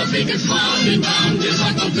gals. The biggest fun in town is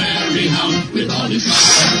Huckleberry Hound with all his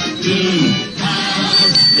cars to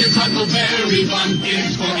have. It's Huckleberry fun,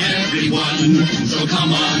 it's for everyone. So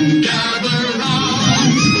come on, gather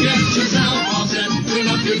round. Get yourself all set, turn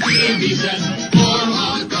up your TV set for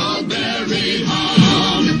Huckleberry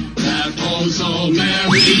Hound. That oh so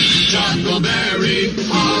merry, Huckleberry,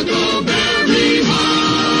 Huckleberry Hound.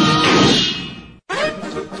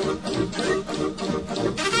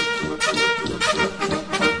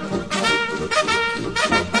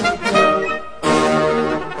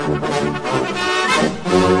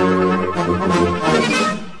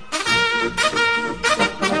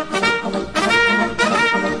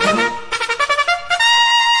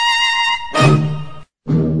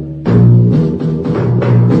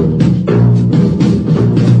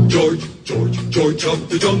 George of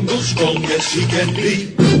the jungle, strong as he can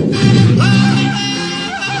be.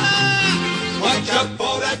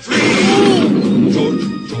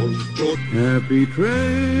 Happy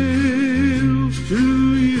trails to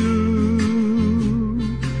you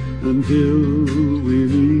until we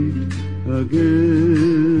meet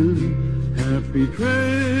again. Happy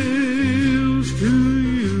trails to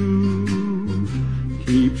you.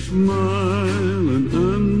 Keep smiling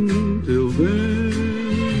until then.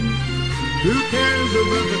 Who cares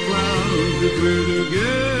about the clouds if we're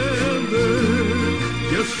together?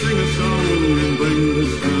 Just sing a song and bring the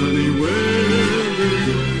sunny weather.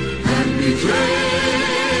 Happy trails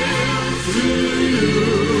to you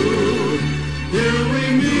till we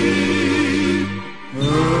meet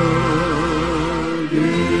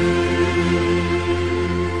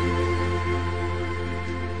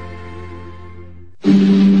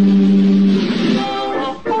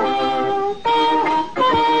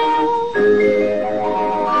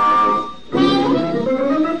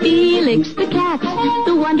Felix the cat,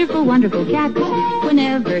 the wonderful, wonderful cat.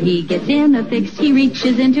 Whenever he gets in a fix, he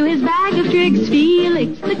reaches into his bag of tricks.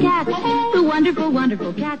 Felix the cat, the wonderful,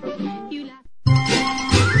 wonderful cat. You laugh.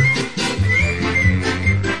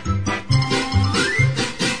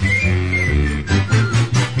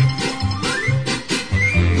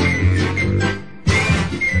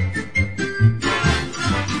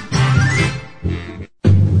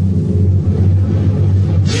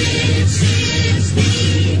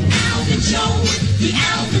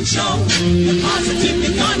 Show. The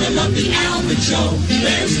positively gonna love the Alvin Show.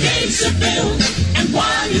 There's Dave Seville and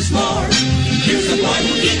what is more. Here's a boy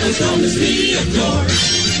who giggles known as Theodore.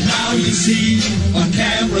 Now you see on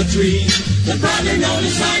camera 3 the brother known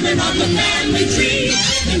as Simon on the family tree.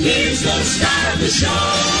 And here's the star of the show,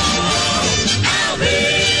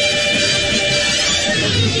 Alvin.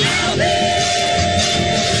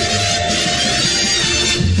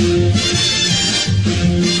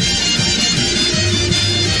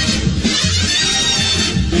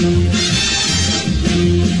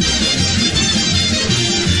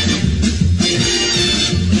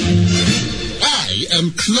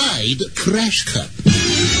 I'm Clyde Crash Cup.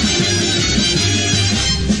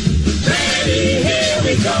 Ready, here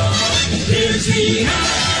we go. Here's the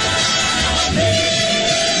Alvin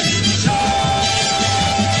Show.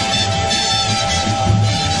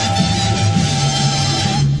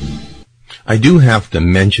 I do have to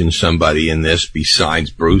mention somebody in this besides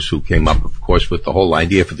Bruce, who came up, of course, with the whole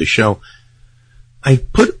idea for the show. I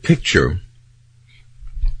put a picture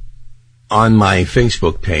on my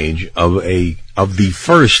Facebook page of the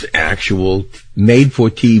first actual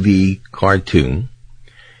made-for-TV cartoon,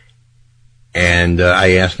 and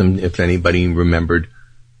I asked them if anybody remembered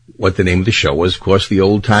what the name of the show was. Of course, the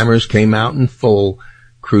old-timers came out in full,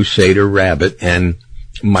 Crusader Rabbit, and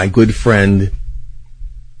my good friend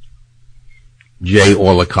Jay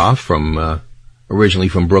Orlikoff, from originally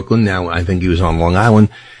from Brooklyn, now I think he was on Long Island,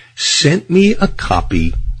 sent me a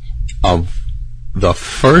copy of the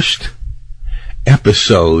first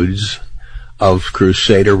episodes of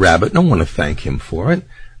Crusader Rabbit, and I want to thank him for it.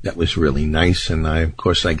 That was really nice, and of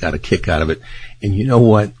course I got a kick out of it. And you know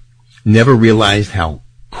what? Never realized how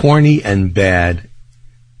corny and bad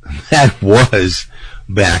that was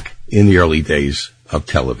back in the early days of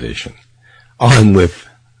television. On with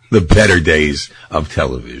the better days of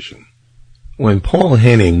television. When Paul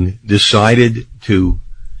Henning decided to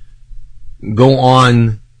go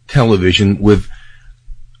on television with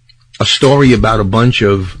a story about a bunch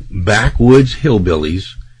of backwoods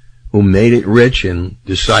hillbillies who made it rich and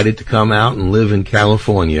decided to come out and live in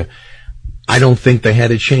California, I don't think they had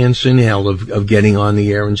a chance in hell of getting on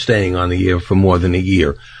the air and staying on the air for more than a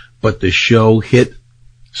year. But the show hit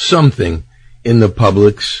something in the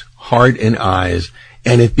public's heart and eyes,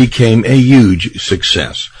 and it became a huge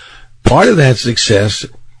success. Part of that success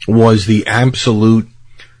was the absolute,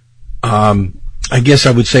 I guess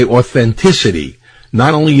I would say, authenticity,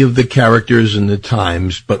 not only of the characters and the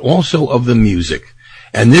times, but also of the music.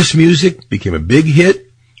 And this music became a big hit,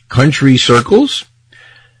 country circles,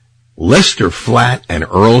 Lester Flatt and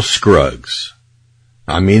Earl Scruggs.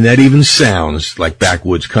 I mean, that even sounds like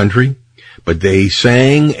backwoods country, but they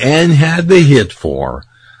sang and had the hit for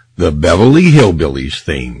the Beverly Hillbillies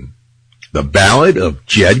theme, the Ballad of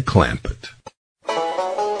Jed Clampett.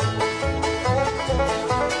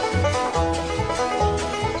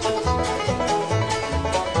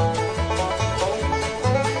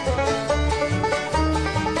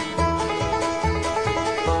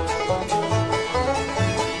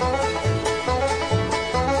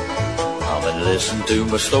 Listen to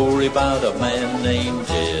my story about a man named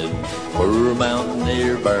Jed. Poor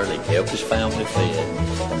mountaineer barely kept his family fed.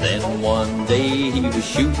 And then one day he was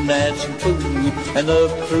shooting at some food, and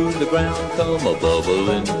up through the ground come a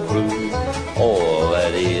bubbling crude. Oh,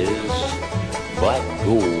 that is black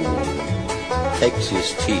gold.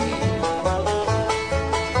 Texas tea.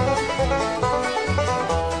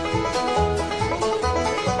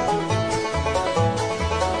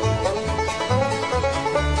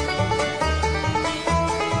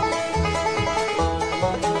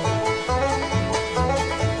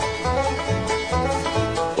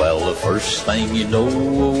 First thing you know,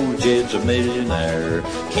 old Jed's a millionaire.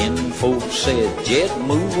 Kinfolk said, Jed,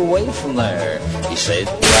 move away from there. He said,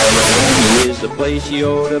 California is the place you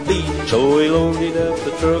ought to be. So he loaded up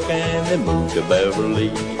the truck and they moved to Beverly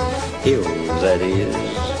Hills, that is.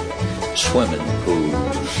 Swimming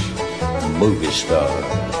pools, movie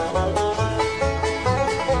stars.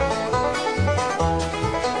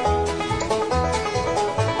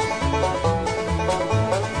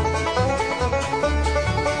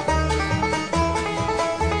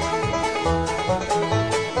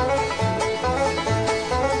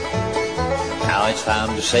 It's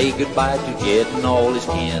time to say goodbye to Jed and all his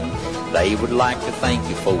kin. They would like to thank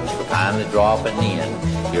you folks for kindly dropping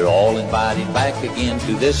in. You're all invited back again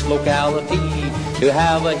to this locality to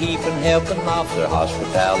have a heaping helping of their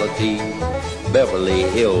hospitality. Beverly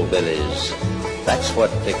Hillbillies, that's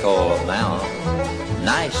what they call them now.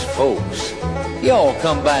 Nice folks. Y'all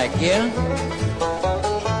come back, yeah?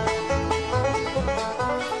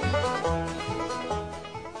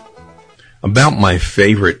 About my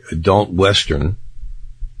favorite adult Western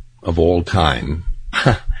of all time,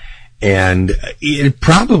 and it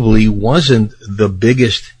probably wasn't the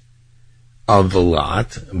biggest of the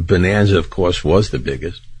lot. Bonanza, of course, was the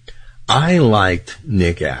biggest. I liked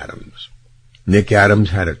Nick Adams. Nick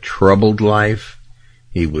Adams had a troubled life.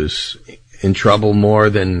 He was in trouble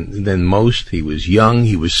more than most. He was young.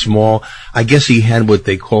 He was small. I guess he had what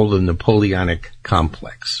they called the Napoleonic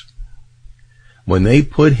complex. When they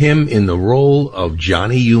put him in the role of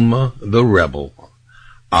Johnny Yuma, the rebel,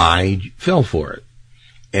 I fell for it.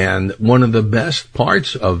 And one of the best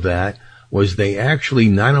parts of that was they actually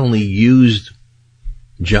not only used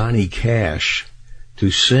Johnny Cash to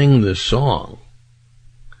sing the song,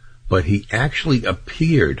 but he actually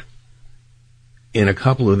appeared in a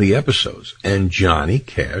couple of the episodes. And Johnny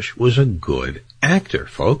Cash was a good actor,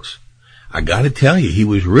 folks. I gotta tell you, he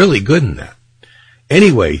was really good in that.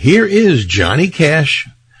 Anyway, here is Johnny Cash,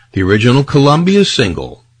 the original Columbia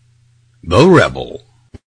single, The Rebel.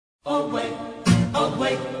 Away,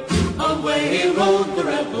 away, away rode the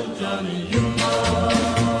rebel Johnny Yuma.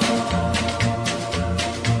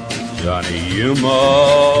 Johnny Yuma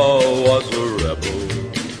was a rebel.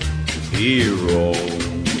 He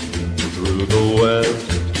roamed through the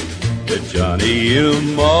West. The Johnny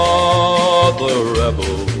Yuma, the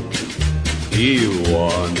rebel, he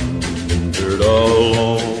wandered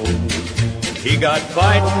alone. He got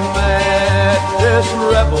fighting mad, this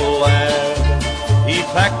rebel lad. He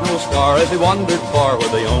packed no scar as he wandered far, where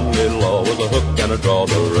the only law was a hook and a draw.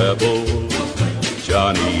 The rebel,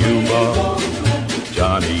 Johnny Yuma,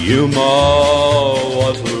 Johnny Yuma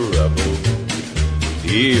was a rebel.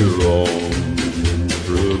 He roamed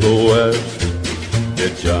through the West.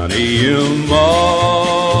 Did Johnny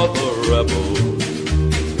Yuma, the rebel,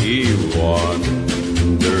 he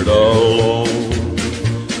wandered alone.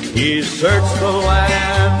 He searched the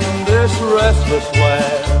land, this restless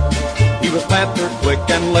lad. He was panther quick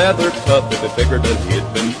and leather tough, if he figured that he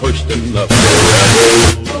had been pushed enough. The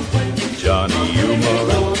rebel, Johnny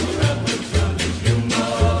Yuma,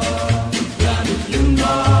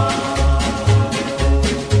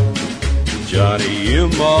 Johnny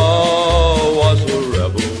Yuma was a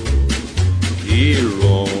rebel. He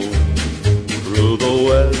roamed through the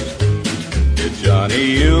West. Did Johnny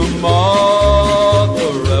Yuma, the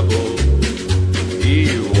rebel, he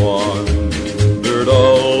wandered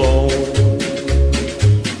alone.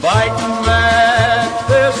 Fighting mad,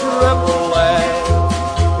 this rebel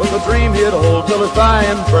lad, with a dream he'd hold till his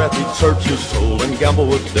dying breath. He'd search his soul and gamble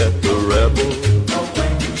with death. The rebel,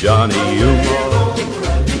 Johnny Yuma.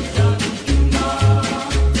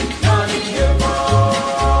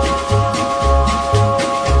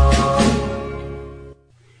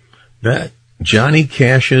 That Johnny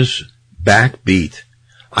Cash's backbeat,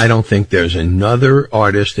 I don't think there's another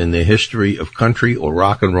artist in the history of country or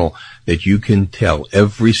rock and roll that you can tell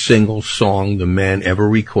every single song the man ever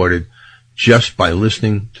recorded just by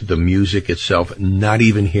listening to the music itself, not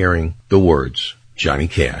even hearing the words. Johnny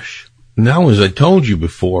Cash. Now, as I told you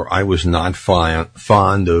before, I was not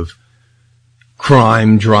fond of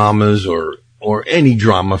crime dramas or any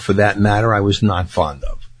drama for that matter. I was not fond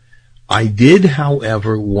of. I did,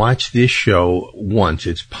 however, watch this show once,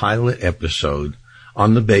 its pilot episode,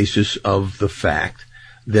 on the basis of the fact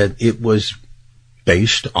that it was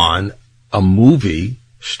based on a movie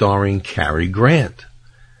starring Cary Grant.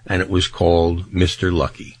 and it was called Mr.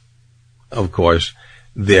 Lucky. Of course,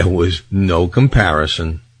 there was no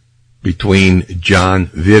comparison between John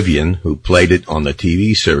Vivian, who played it on the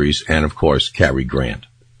TV series, and of course, Cary Grant.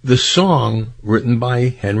 The song, written by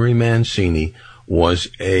Henry Mancini, was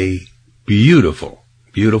a beautiful,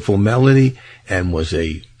 beautiful melody and was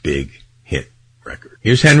a big hit record.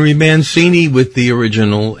 Here's Henry Mancini with the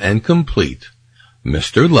original and complete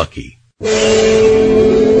Mr. Lucky.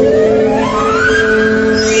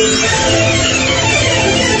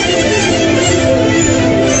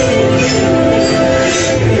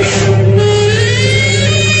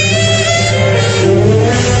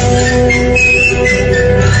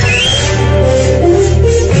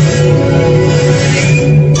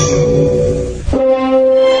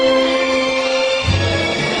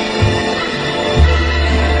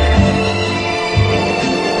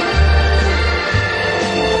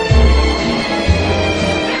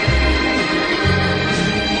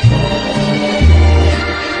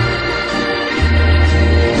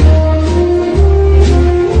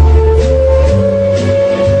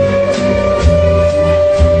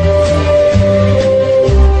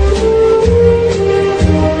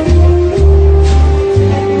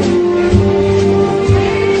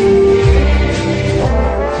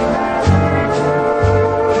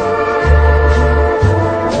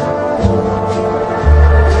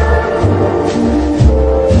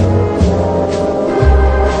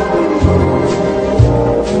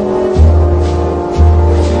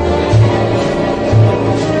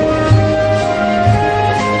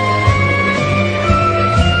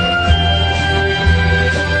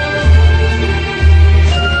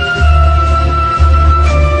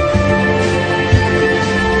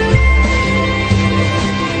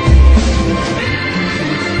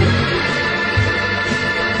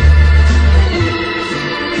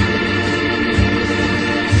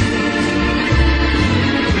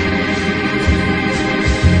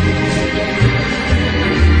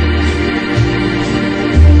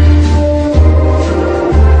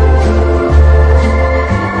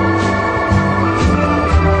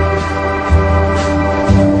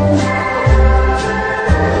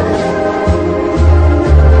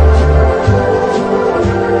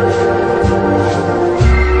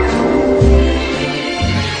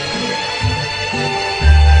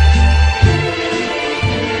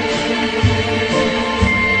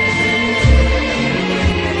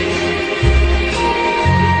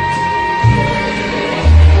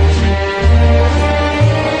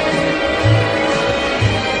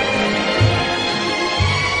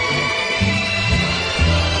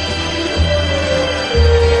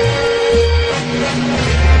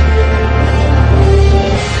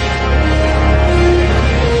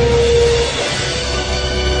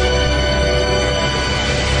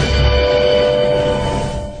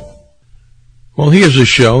 Well, here's a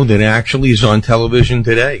show that actually is on television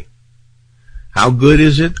today. How good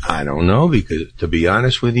is it? I don't know, because to be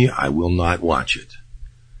honest with you, I will not watch it.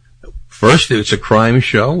 First, it's a crime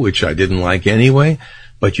show, which I didn't like anyway,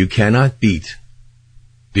 but you cannot beat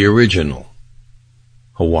the original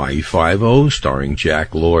Hawaii Five-0, starring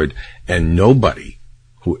Jack Lord, and nobody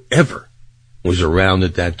who ever was around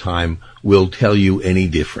at that time will tell you any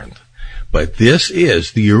different. But this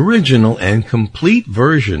is the original and complete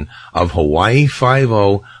version of Hawaii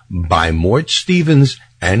Five-0 by Mort Stevens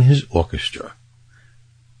and his orchestra.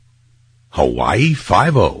 Hawaii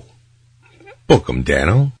Five-0. Book 'em,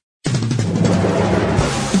 Dano.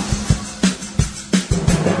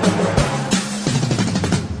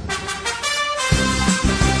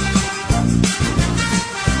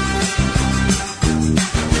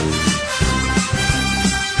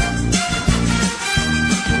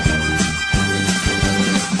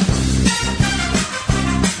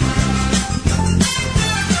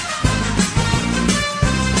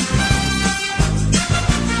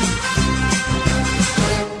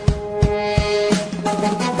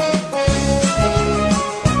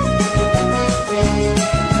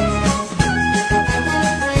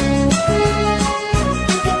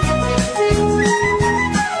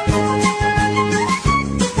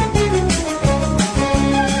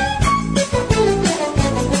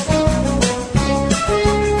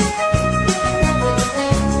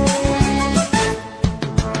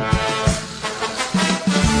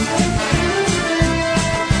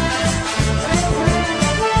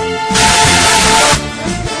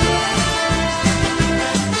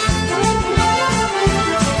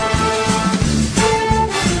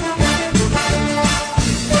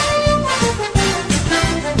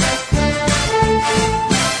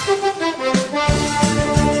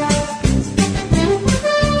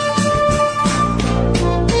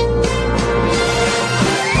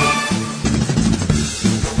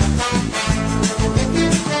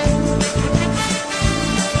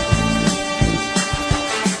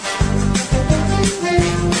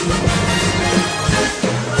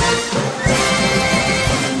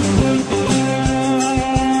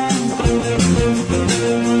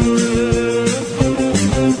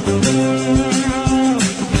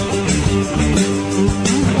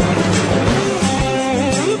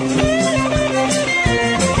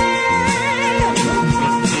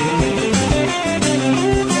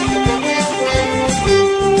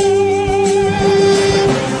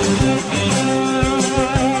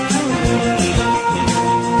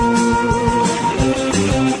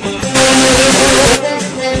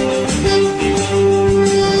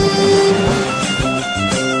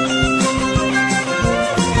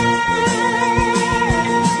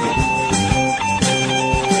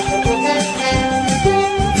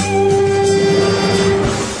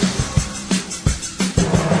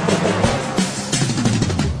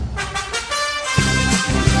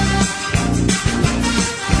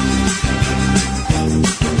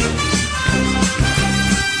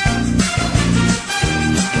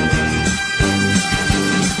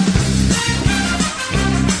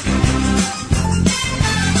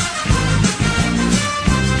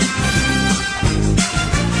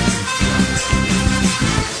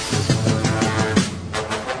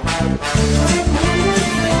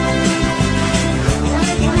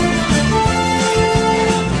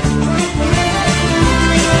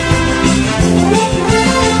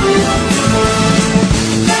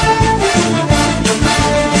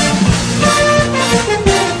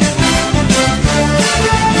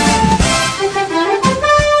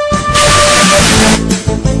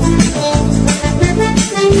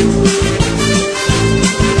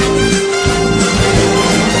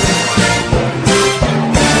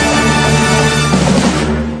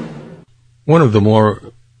 One of the more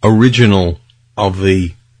original of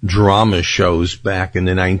the drama shows back in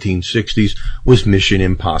the 1960s was Mission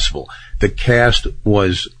Impossible. The cast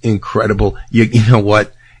was incredible. You know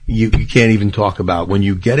what? You can't even talk about when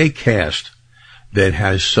you get a cast that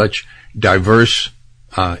has such diverse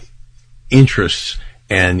interests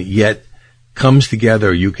and yet comes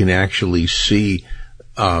together. You can actually see,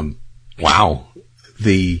 the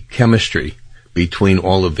chemistry between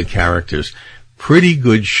all of the characters. Pretty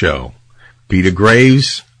good show. Peter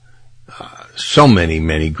Graves, so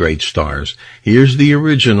many great stars. Here's the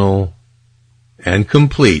original and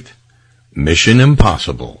complete Mission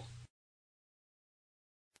Impossible.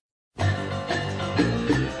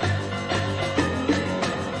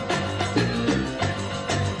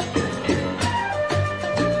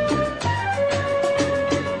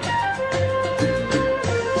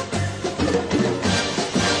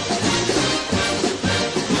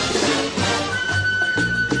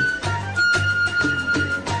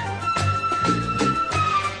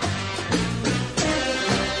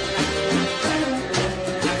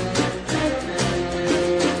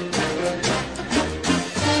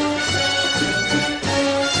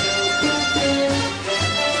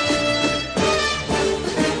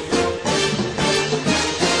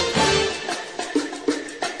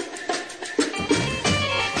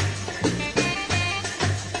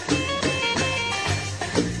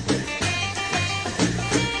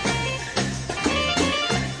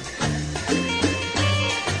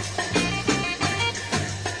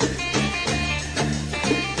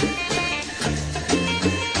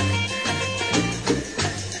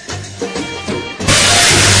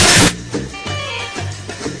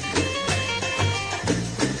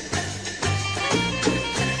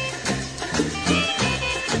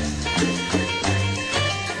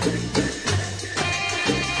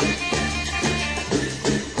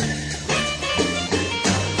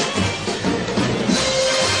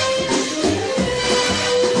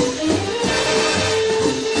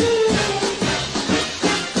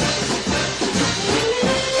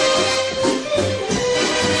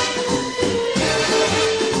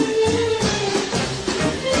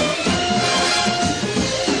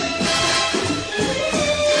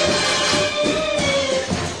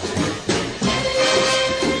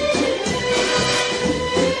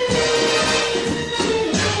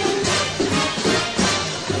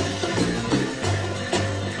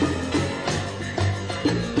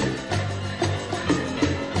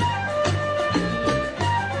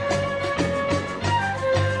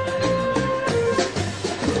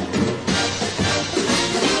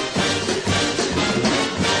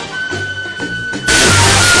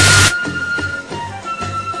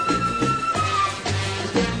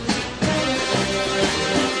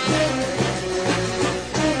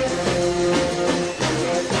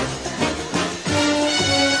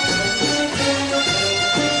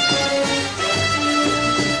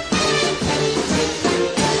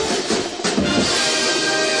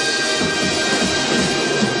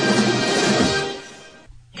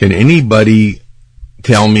 Can anybody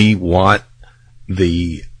tell me what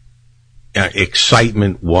the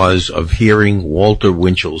excitement was of hearing Walter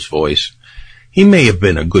Winchell's voice? He may have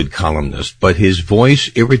been a good columnist, but his voice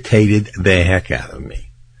irritated the heck out of me.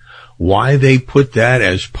 Why they put that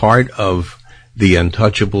as part of The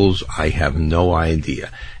Untouchables, I have no idea.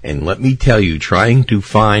 And let me tell you, trying to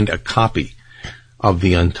find a copy of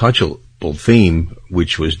the Untouchable theme,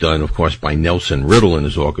 which was done, of course, by Nelson Riddle and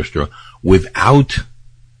his orchestra, without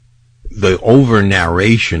the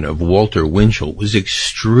over-narration of Walter Winchell was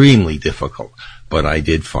extremely difficult, but I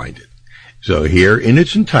did find it. So here, in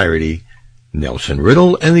its entirety, Nelson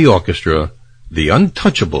Riddle and the orchestra, The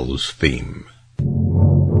Untouchables theme.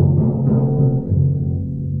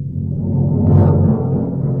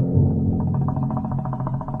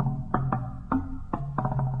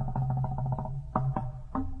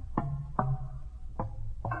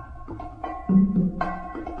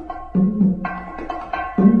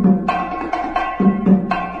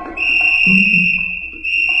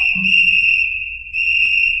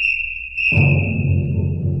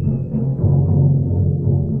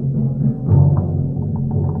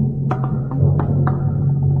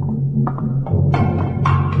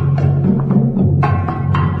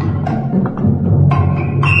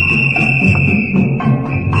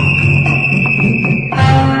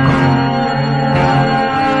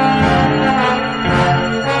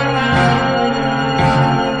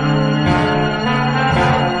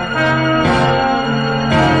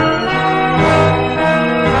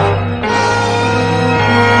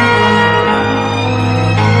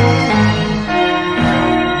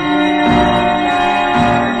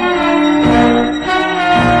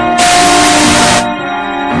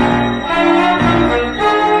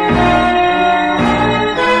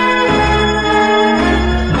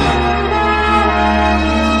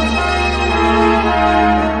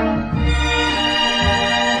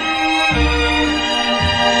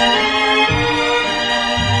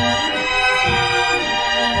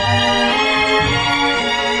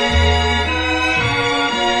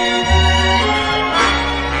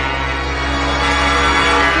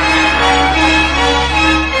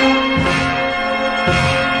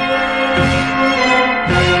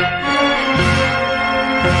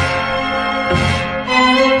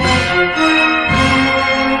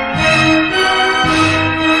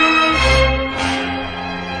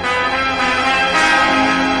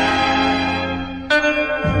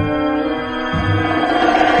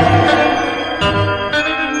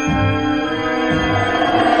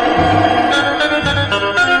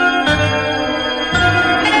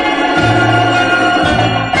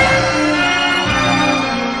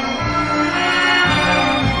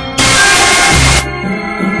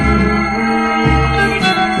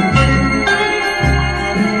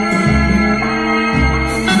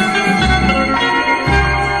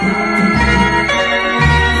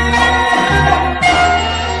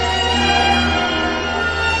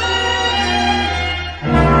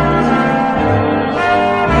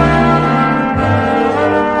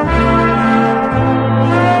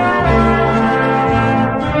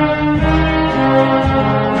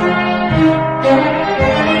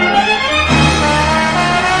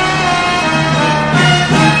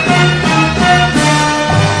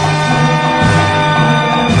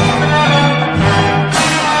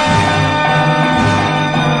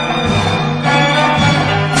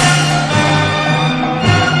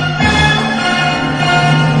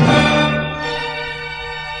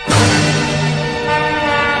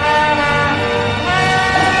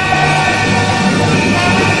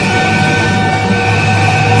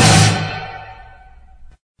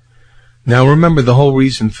 Now remember, the whole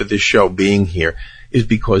reason for this show being here is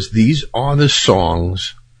because these are the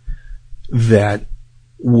songs that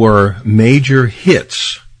were major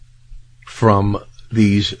hits from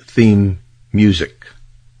these theme music.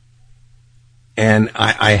 And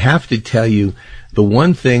I have to tell you, the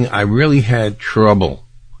one thing I really had trouble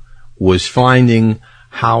was finding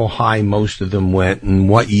how high most of them went and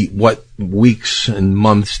what weeks and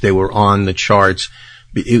months they were on the charts.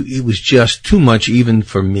 It was just too much even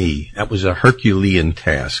for me. That was a Herculean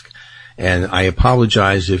task. And I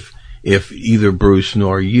apologize if either Bruce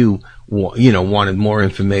nor you wanted more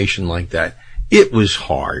information like that. It was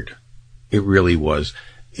hard. It really was.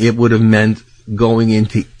 It would have meant going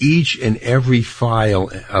into each and every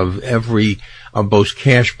file of both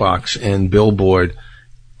Cashbox and Billboard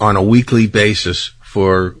on a weekly basis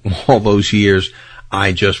for all those years.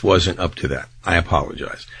 I just wasn't up to that. I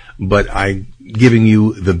apologize. But I'm giving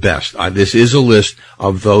you the best. This is a list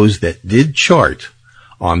of those that did chart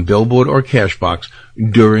on Billboard or Cashbox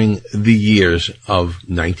during the years of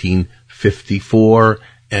 1954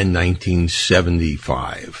 and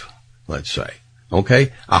 1975, let's say.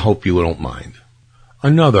 Okay? I hope you don't mind.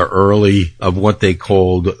 Another early of what they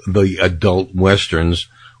called the adult westerns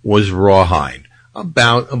was Rawhide,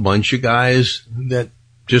 about a bunch of guys that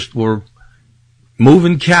just were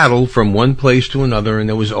moving cattle from one place to another, and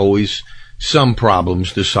there was always some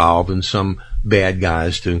problems to solve and some bad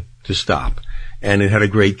guys to stop. And it had a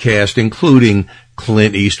great cast, including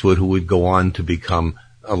Clint Eastwood, who would go on to become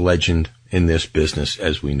a legend in this business,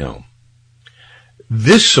 as we know.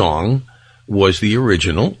 This song was the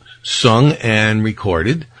original, sung and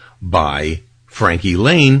recorded by Frankie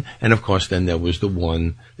Lane, and of course then there was the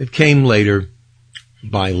one that came later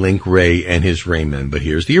by Link Ray and his Raymen. But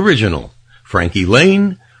here's the original. Frankie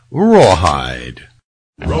Lane, Rawhide.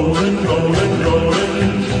 Rollin', rollin',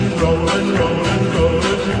 rollin', rollin', rollin',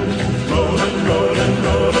 rollin', rollin', rollin',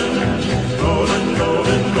 rollin', rollin',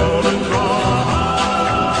 rollin', rollin', rawhide.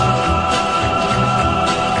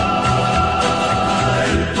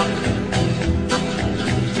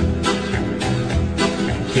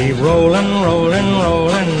 Keep rollin', rollin',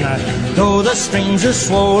 rollin', though the strings are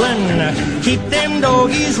swollen, keep them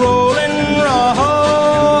doggies rollin', rawhide.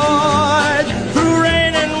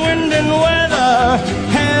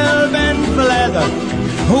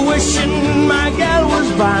 Wishing my gal was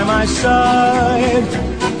by my side.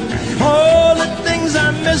 All the things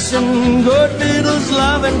I'm missing, good fiddles,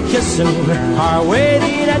 love and kissing, are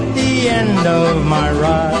waiting at the end of my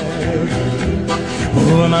ride.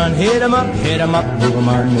 Move 'em on, hit 'em up, hit 'em up, move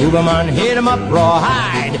 'em on, hit 'em up,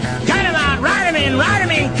 rawhide. Cut 'em out, ride 'em in,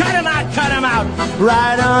 cut 'em out,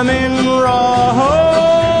 ride 'em in,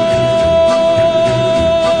 rawhide.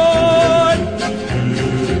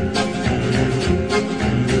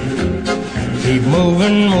 Keep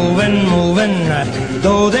moving, moving, moving,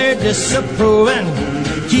 though they're disapproving.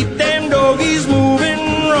 Keep them doggies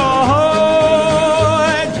moving,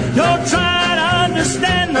 rawhide. Don't try to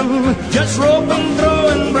understand them, just rope 'em, throw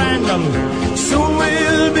and brand them. Soon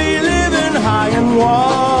we'll be living high and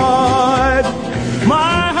wide.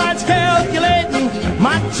 My heart's calculating,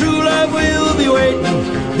 my true love will be waiting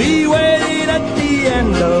at the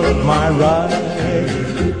end of my ride.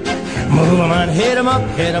 Move 'em on, hit 'em up,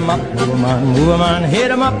 move 'em on,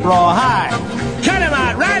 hit 'em up, rawhide. Cut 'em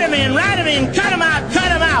out, ride 'em in, cut 'em out,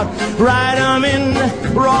 ride 'em in,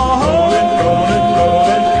 rawhide.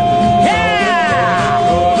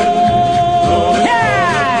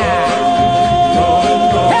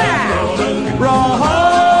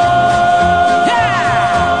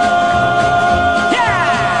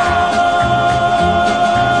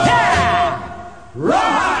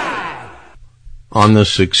 On the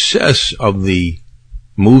success of the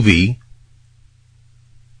movie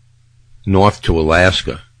North to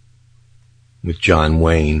Alaska with John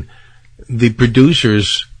Wayne, the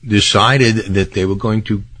producers decided that they were going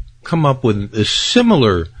to come up with a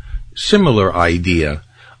similar idea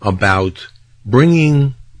about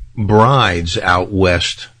bringing brides out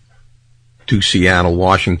west to Seattle,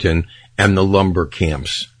 Washington, and the lumber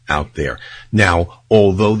camps out there. Now,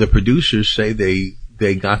 although the producers say they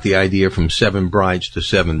got the idea from Seven Brides to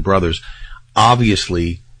Seven Brothers,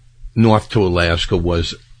 obviously North to Alaska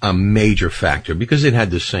was a major factor because it had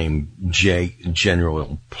the same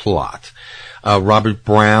general plot. Robert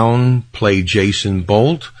Brown played Jason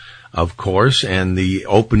Bolt, of course, and the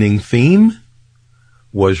opening theme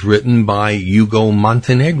was written by Hugo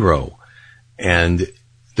Montenegro, and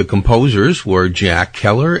the composers were Jack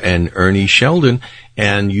Keller and Ernie Sheldon.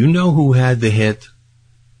 And you know who had the hit?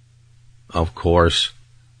 Of course,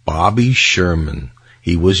 Bobby Sherman.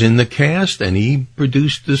 He was in the cast and he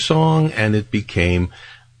produced the song, and it became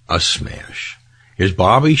a smash. Here's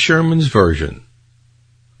Bobby Sherman's version.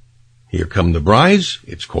 Here Come the Brides.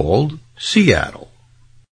 It's called Seattle.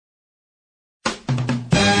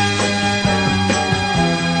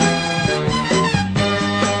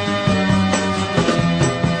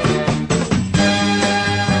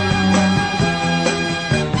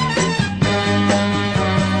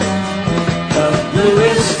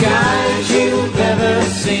 Bluest skies you've ever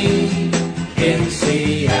seen in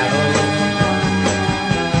Seattle,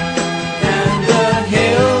 and the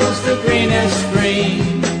hills the greenest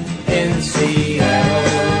green in Seattle,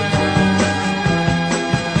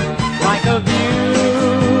 like a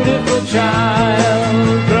beautiful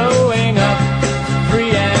child growing up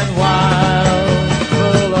free and wild,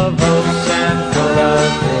 full of hopes and full of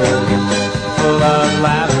fear, full of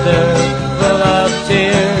laughter, full of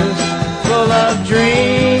tears, full of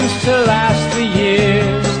dreams to last the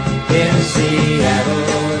years in Seattle,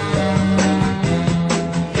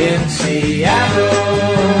 in Seattle.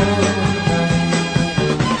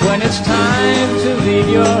 When it's time to leave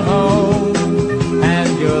your home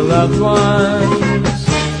and your loved ones,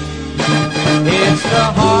 it's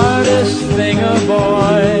the hardest thing a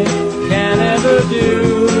boy can ever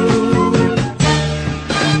do,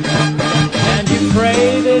 and you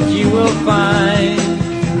pray that you will find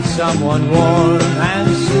someone warm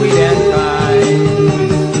and sweet and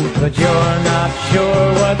kind, but you're not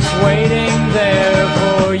sure what's waiting there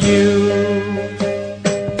for you.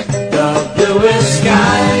 The bluest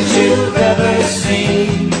skies you've ever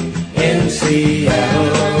seen in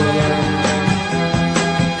Seattle,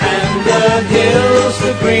 and the hills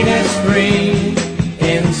the greenest green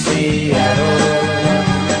in Seattle,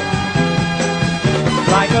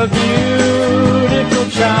 like a beautiful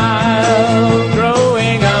child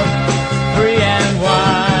growing up free and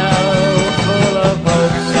wild, full of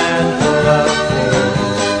hopes and full of fears,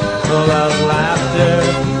 full of laughter,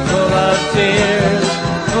 full of tears,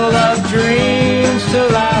 full of dreams to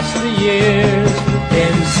last the years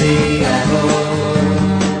in Seattle,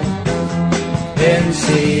 in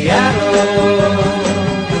Seattle.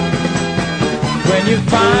 When you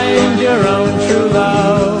find your own true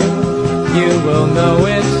love, you will know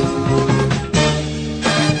it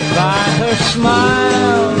by her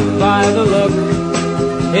smile, by the look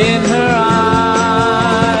in her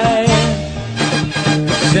eye.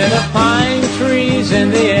 Scent of pine trees in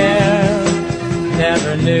the air,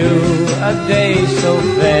 never knew a day so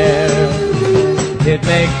fair. It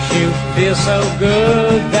makes you feel so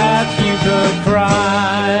good that you could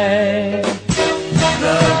cry.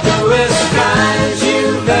 The bluest skies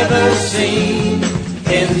you've ever seen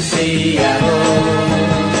in Seattle,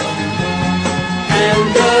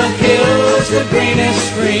 and the hills the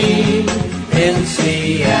greenest green in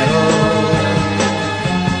Seattle,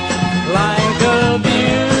 like a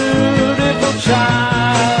beautiful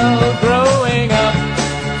child growing up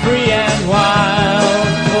free and wild,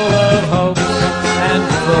 full of hopes and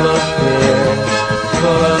full of fear,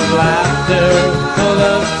 full of laughter, full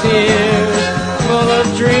of tears, full of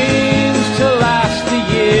dreams to last the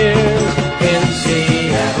years in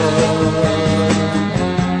Seattle,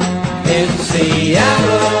 in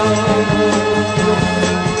Seattle,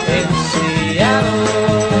 in Seattle,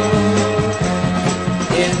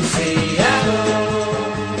 in Seattle.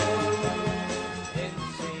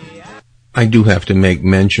 I do have to make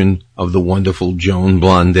mention of the wonderful Joan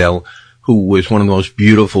Blondell, who was one of the most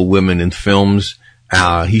beautiful women in films.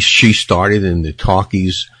 She started in the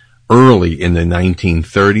talkies early in the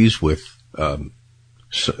 1930s with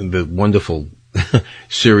the wonderful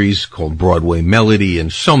series called Broadway Melody,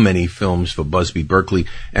 and so many films for Busby Berkeley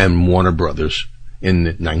and Warner Brothers in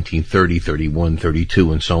 1930, 31,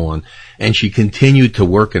 32, and so on. And she continued to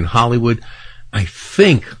work in Hollywood. I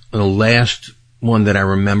think the last one that I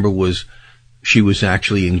remember was she was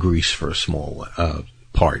actually in Grease for a small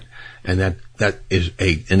part. And that is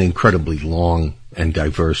an incredibly long and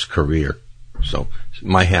diverse career. So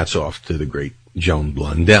my hat's off to the great Joan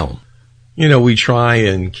Blondell. You know, we try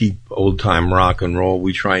and keep old-time rock and roll.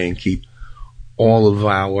 We try and keep all of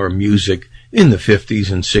our music in the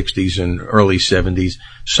 50s and 60s and early 70s.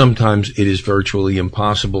 Sometimes it is virtually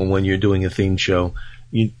impossible when you're doing a theme show.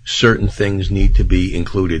 Certain things need to be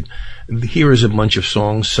included. Here is a bunch of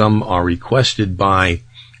songs. Some are requested by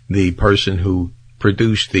the person who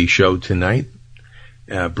produced the show tonight,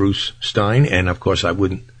 Bruce Stein, and of course I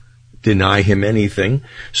wouldn't deny him anything.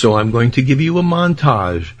 So I'm going to give you a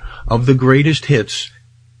montage of the greatest hits,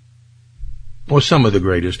 or some of the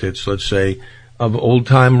greatest hits, let's say, of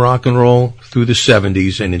old-time rock and roll through the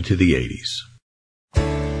 70s and into the 80s.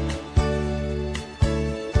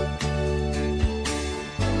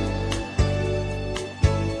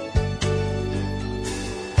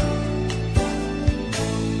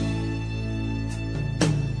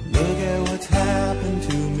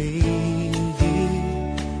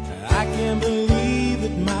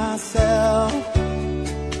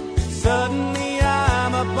 Suddenly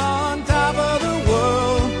I'm up on top of the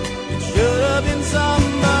world. It should have been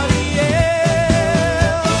somebody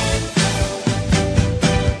else.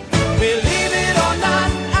 Believe it or not,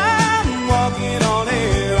 I'm walking on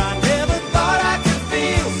air. I never thought I could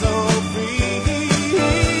feel so free.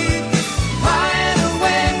 Flying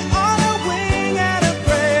away on a wing and a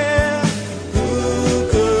prayer. Who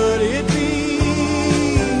could it be?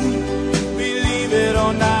 Believe it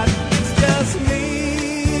or not, it's just me.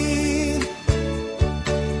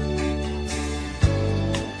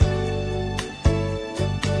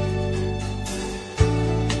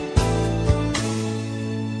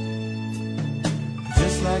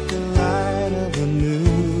 Just like the light of a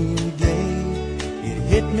new day, it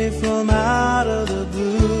hit me from out of the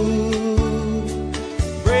blue,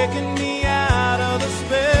 breaking me out of the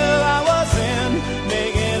spell I was in,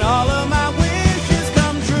 making all of my wishes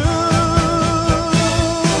come true.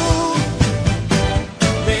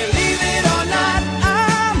 Believe it or not,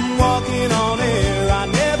 I'm walking on air. I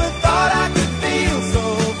never thought I could feel so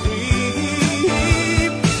free.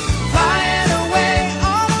 Flying away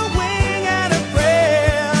on a wing and a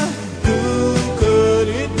prayer. Who could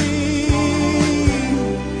it be?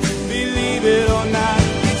 Believe it or not,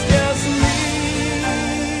 it's just me.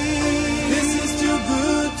 This is too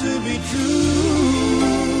good to be true.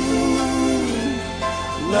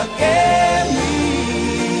 Look at me,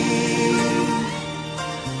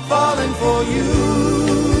 falling for you.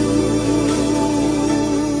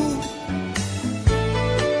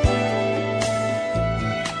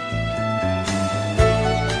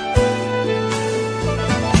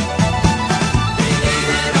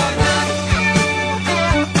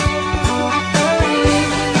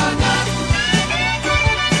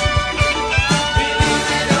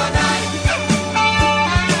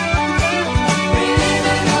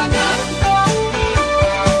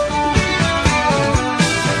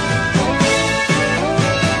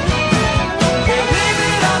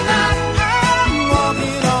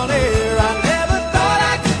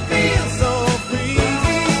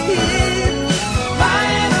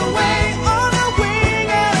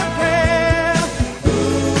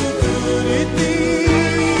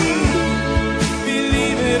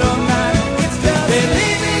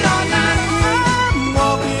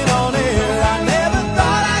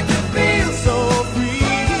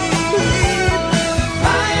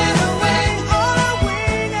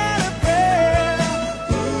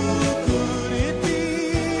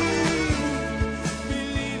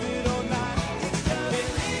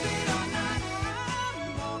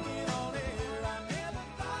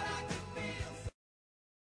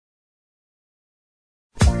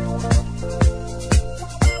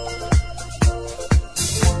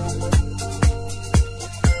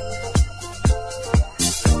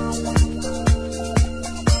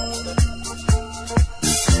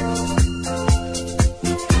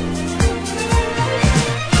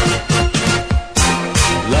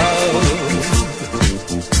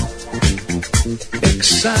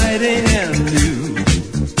 Exciting and new.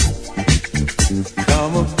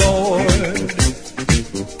 Come aboard.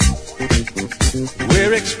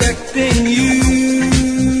 We're expecting you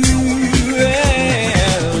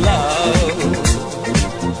and love.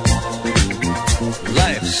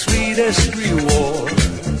 Life's sweetest reward.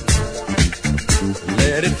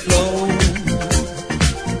 Let it flow.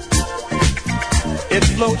 It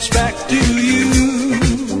floats back to you.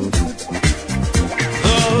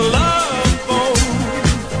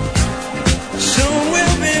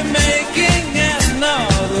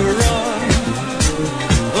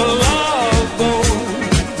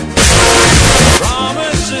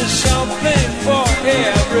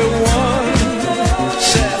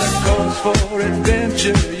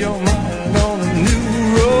 Your mind on a new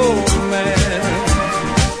romance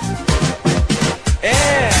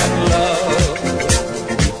and love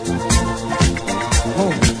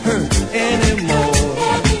won't hurt anymore.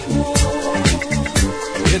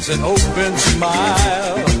 It's an open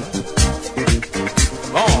smile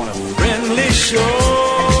on a friendly shore.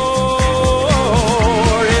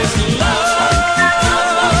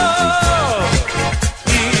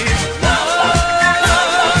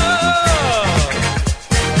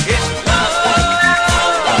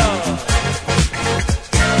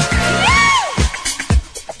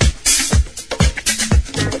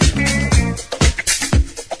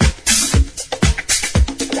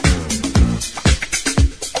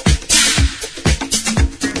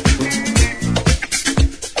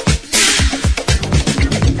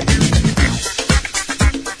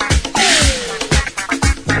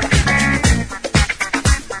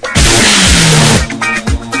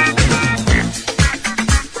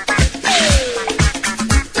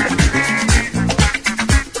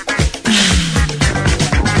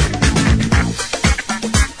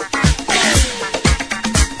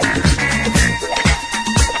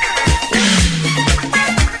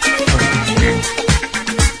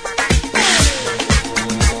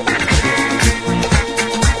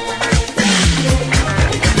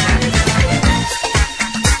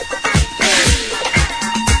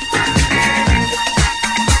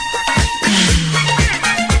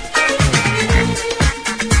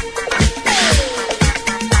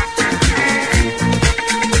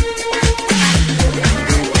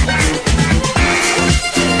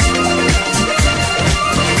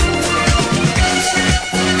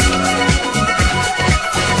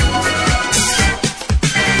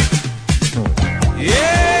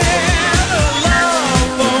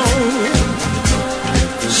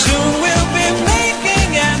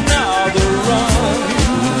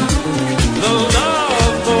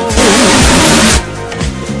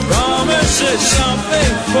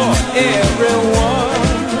 everyone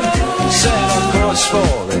set a course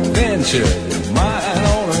for adventure. You're mine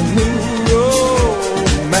on a new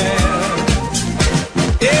romance.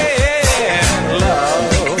 Yeah, love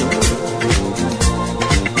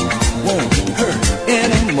won't hurt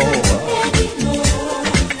anymore.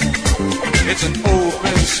 It's an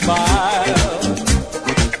open smile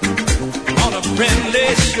on a friendly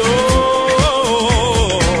shore.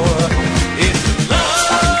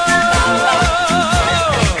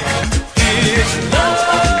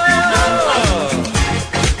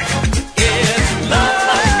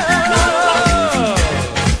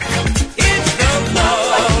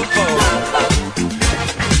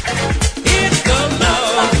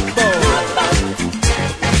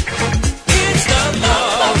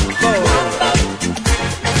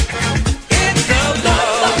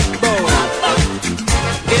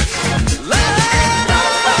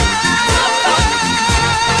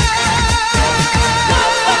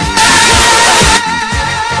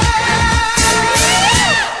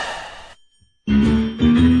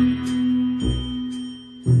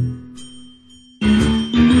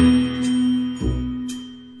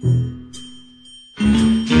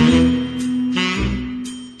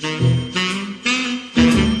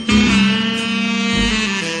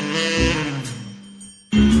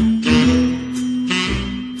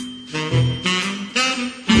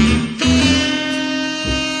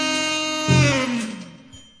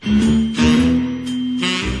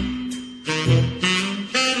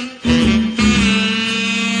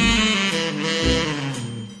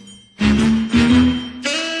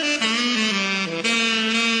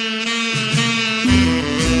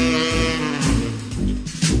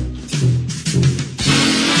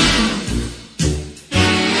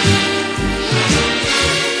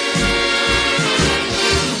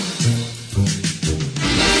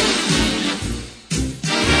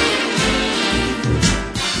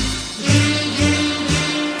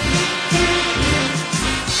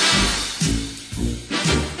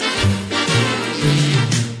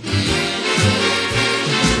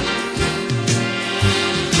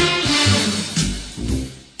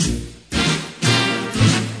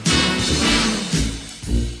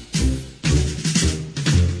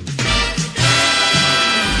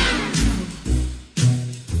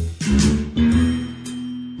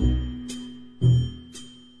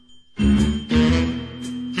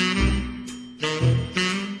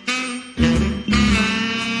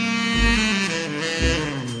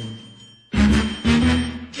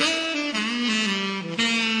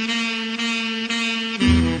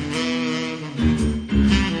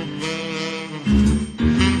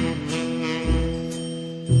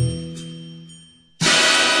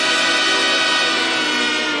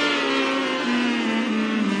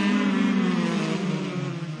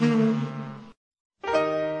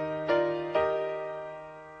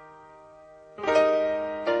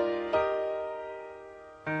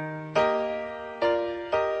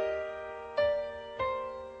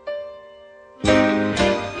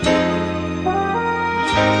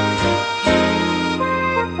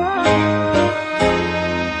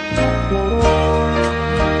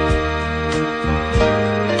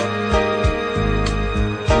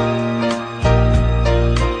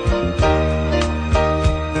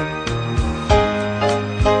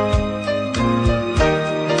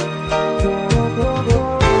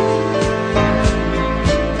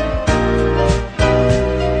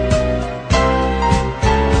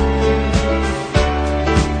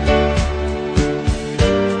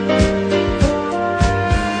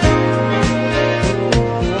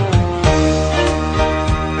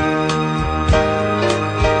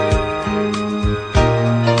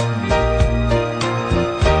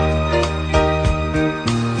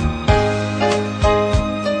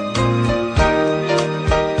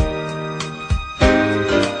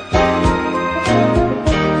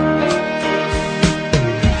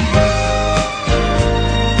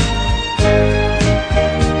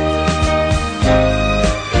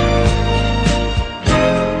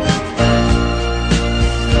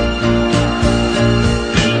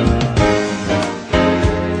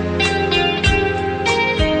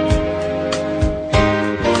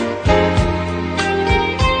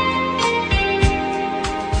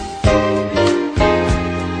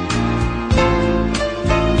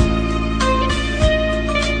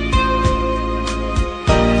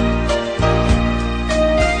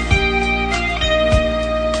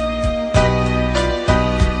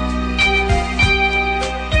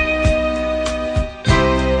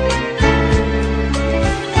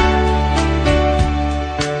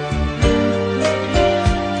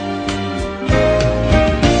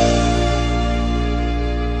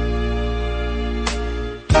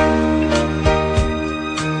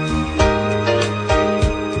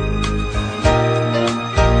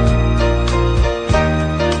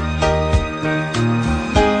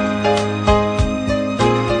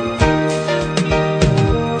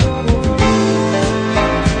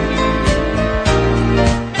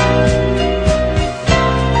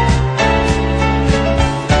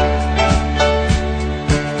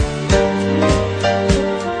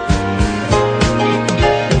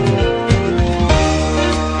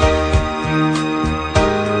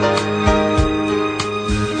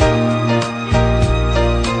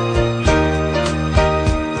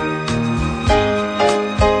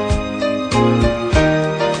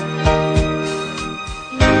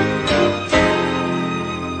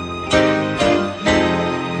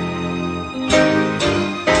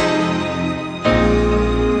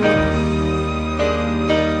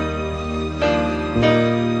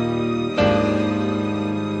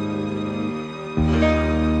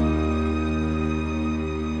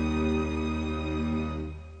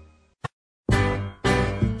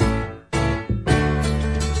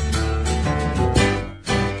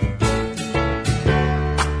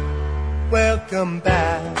 welcome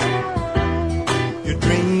back. Your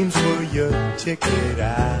dreams were your ticket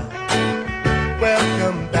out.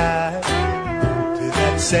 Welcome back to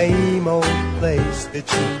that same old place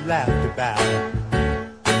that you laughed about.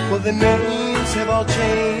 Well, the names have all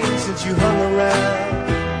changed since you hung around,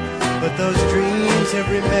 but those dreams have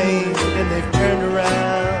remained and they've turned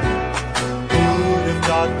around. Who'd have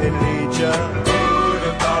thought they'd lead ya? Who'd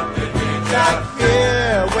have thought they'd lead ya? Back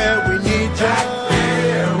here where we need ya. Back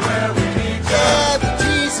here where we need ya. Yeah, we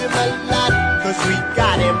tease him a lot, 'cause we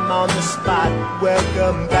got him on the spot.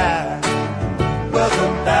 Welcome back.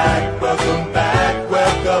 Welcome back, welcome back,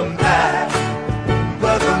 welcome back.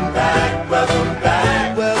 Welcome back, welcome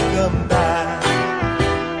back, welcome back.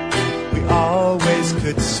 We always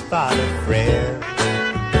could spot a friend.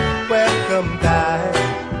 Welcome back.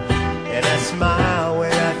 And I smile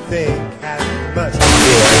when I think how much you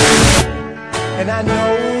did. And I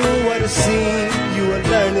know what a scene you were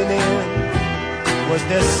learning in. Was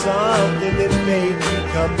there something that made you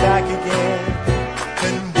come back again?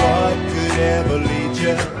 And what could ever lead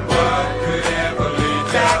you? What could ever lead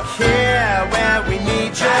you? Back here where we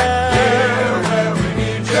need you. Back here where we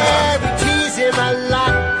need you. Yeah, we tease him a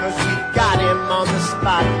lot, 'cause we got him on the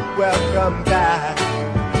spot. Welcome back.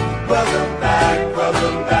 Welcome back,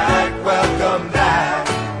 welcome back, welcome back.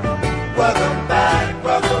 Welcome back,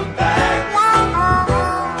 welcome back.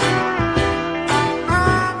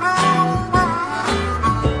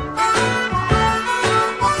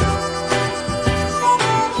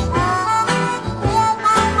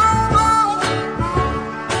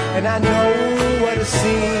 And I know what a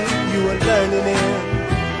scene you were learning in.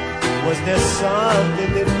 Was there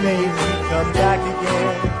something that made you come back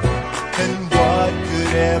again? And what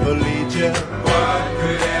could ever lead you? What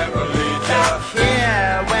could ever lead you? Back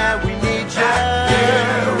here where we need you. Back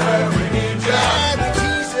here where we need you. Yeah, we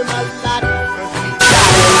tease him a lot, 'cause we got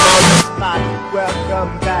him on the spot.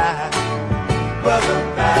 Welcome back. Welcome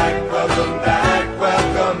back, welcome back,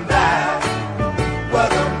 welcome back.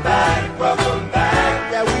 Welcome back, welcome back.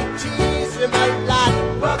 Yeah, we tease him a lot.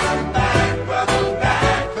 Welcome back,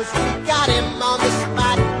 'cause we got him on the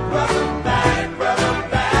spot. Welcome back, welcome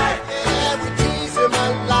back. Yeah, we tease him a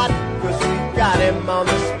lot, 'cause we got him on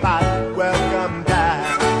the spot. Welcome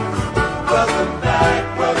back. Welcome back,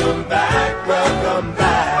 welcome back, welcome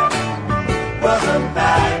back. Welcome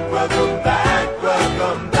back, welcome back,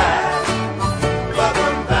 welcome back.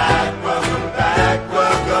 Welcome back, welcome back,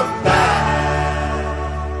 welcome back.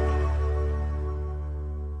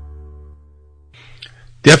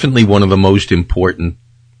 Definitely one of the most important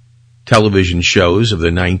television shows of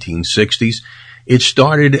the 1960s. It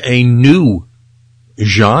started a new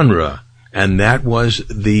genre, and that was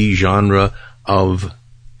the genre of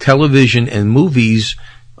television and movies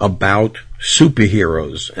about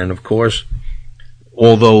superheroes. And of course,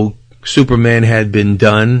 although Superman had been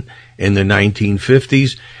done in the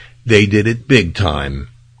 1950s, they did it big time.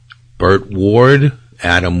 Burt Ward,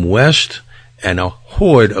 Adam West, and a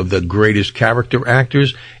horde of the greatest character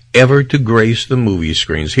actors ever to grace the movie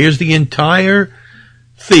screens. Here's the entire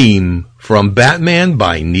theme from Batman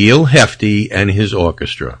by Neil Hefti and his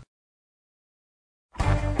orchestra.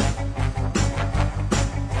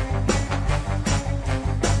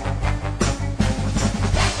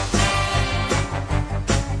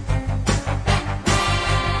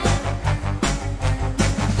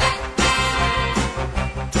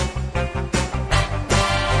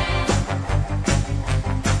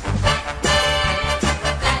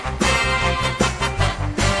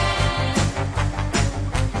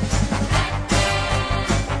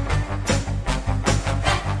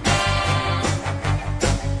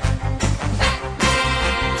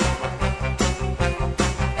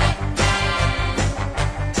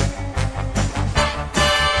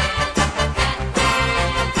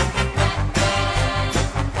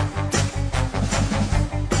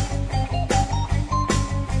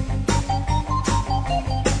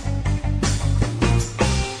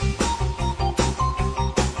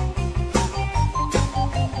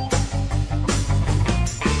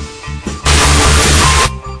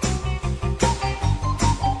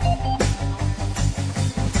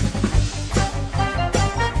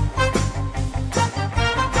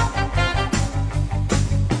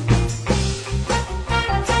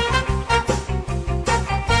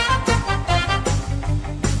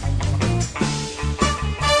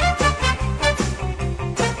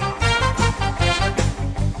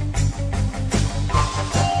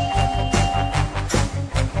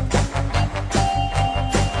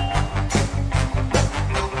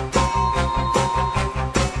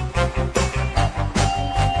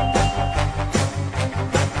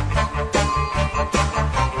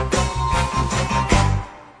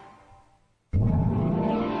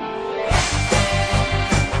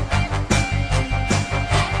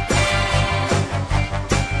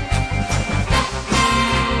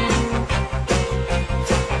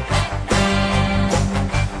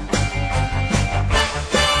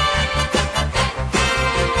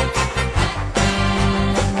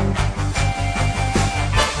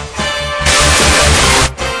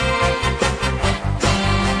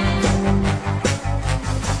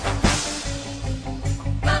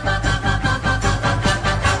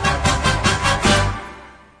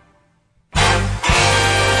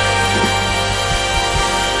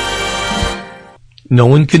 No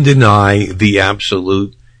one can deny the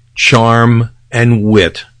absolute charm and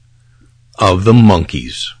wit of the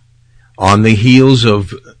Monkees. On the heels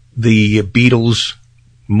of the Beatles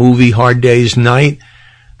movie Hard Day's Night,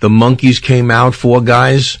 the Monkees came out, four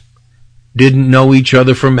guys, didn't know each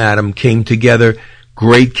other from Adam, came together,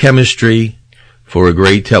 great chemistry for a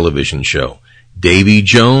great television show. Davy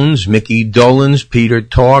Jones, Mickey Dolenz, Peter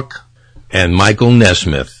Tork, and Michael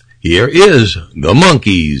Nesmith. Here is the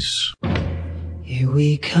Monkees. Here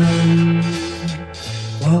we come,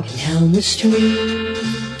 walking down the street.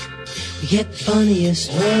 We get the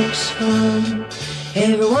funniest looks from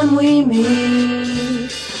everyone we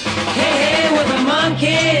meet. Hey, hey, we're the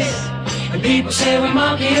Monkees, and people say we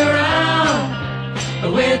monkey around,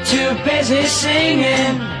 but we're too busy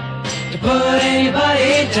singing to put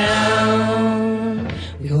anybody down.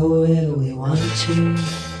 We go wherever we want to,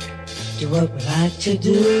 do what we like to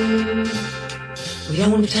do. We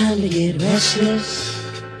don't have time to get restless,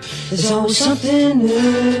 there's always something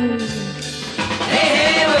new. Hey,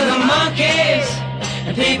 hey, we're the Monkees,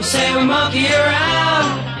 and people say we monkey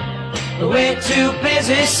around, but we're too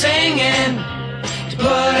busy singing to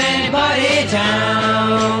put anybody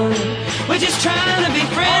down. We're just trying to be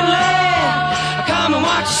friendly, come and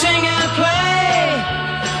watch us sing and play.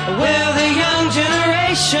 We're the young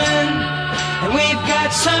generation, and we've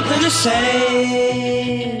got something to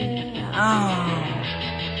say. Oh.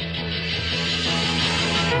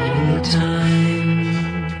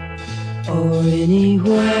 Anytime or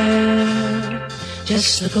anywhere,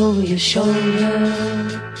 just look over your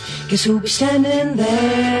shoulder, guess who'll be standing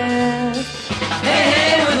there? Hey,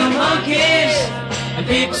 hey, we're the Monkees, and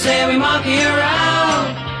people say we monkey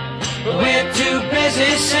around, but we're too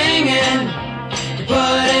busy singing to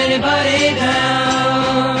put anybody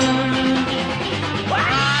down.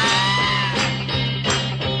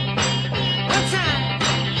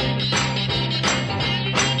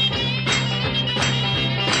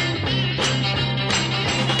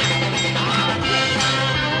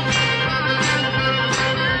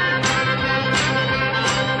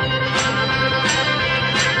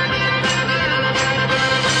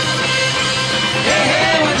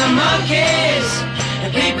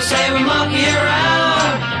 And people say we monkey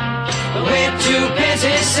around, but we're too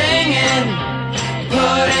busy singing to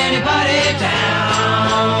put anybody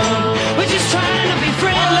down. We're just trying to be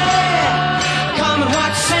friendly, come and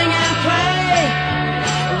watch, sing and play.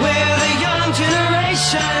 We're the young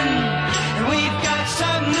generation, and we've got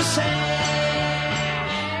something to say.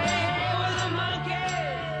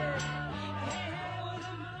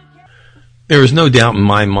 There is no doubt in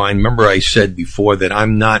my mind, remember I said before that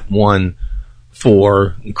I'm not one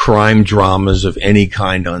for crime dramas of any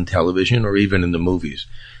kind on television or even in the movies.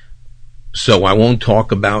 So I won't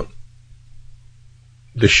talk about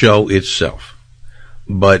the show itself.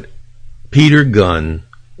 But Peter Gunn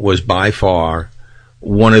was by far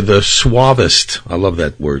one of the suavest, I love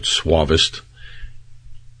that word, suavest,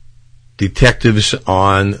 detectives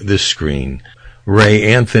on the screen.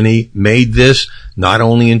 Ray Anthony made this not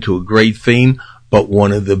only into a great theme, but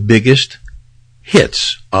one of the biggest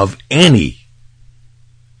hits of any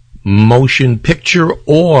motion picture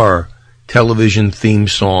or television theme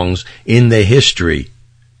songs in the history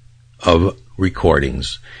of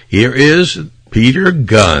recordings. Here is Peter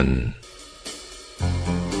Gunn.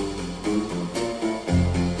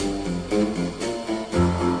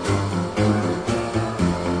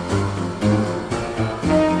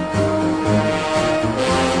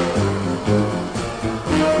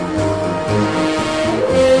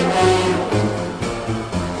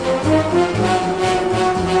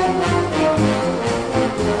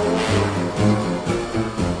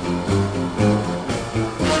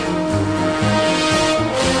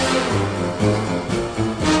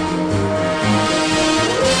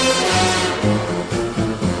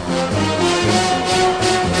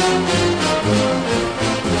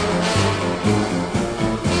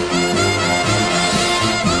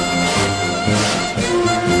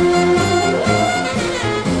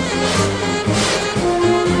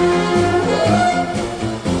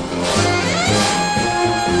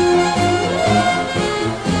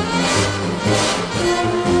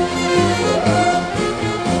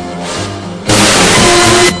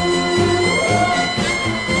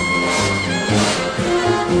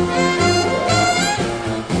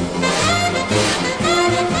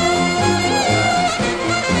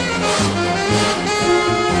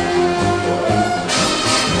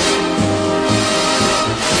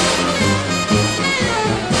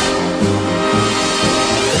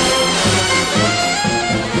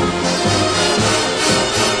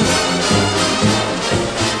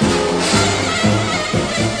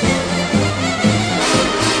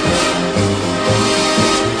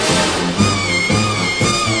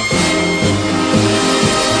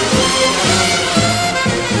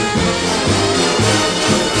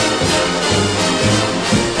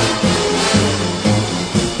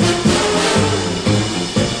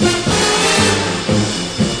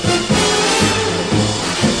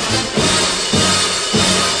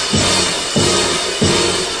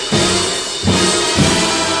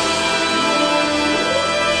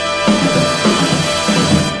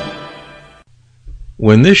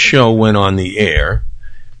 when this show went on the air,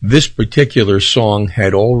 this particular song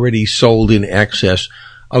had already sold in excess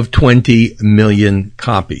of 20 million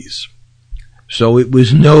copies. So it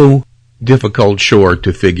was no difficult chore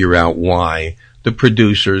to figure out why the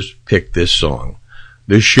producers picked this song.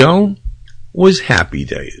 The show was Happy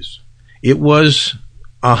Days. It was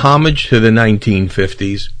a homage to the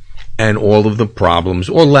 1950s and all of the problems,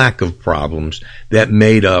 or lack of problems, that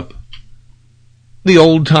made up the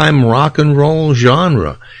old-time rock and roll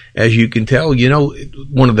genre. As you can tell,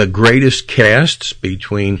 one of the greatest casts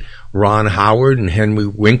between Ron Howard and Henry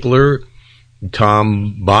Winkler,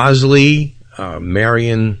 Tom Bosley,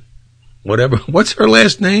 Marion, whatever, what's her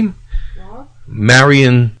last name? Ross?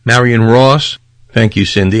 Marion Ross. Thank you,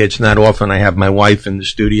 Cindy. It's not often I have my wife in the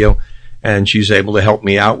studio, and she's able to help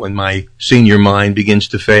me out when my senior mind begins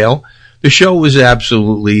to fail. The show was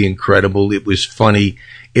absolutely incredible. It was funny.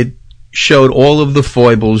 It showed all of the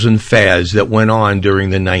foibles and fads that went on during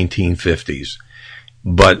the 1950s.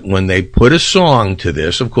 But when they put a song to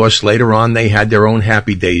this, of course, later on they had their own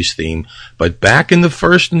Happy Days theme. But back in the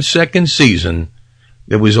first and second season,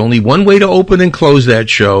 there was only one way to open and close that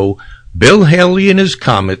show: Bill Haley and his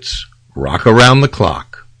Comets, Rock Around the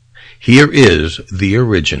Clock. Here is the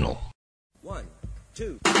original.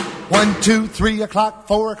 1, 2, 3 o'clock,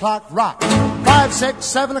 4 o'clock, rock. 5, 6,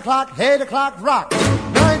 7 o'clock, 8 o'clock, rock.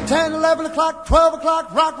 9, 10, 11 o'clock, 12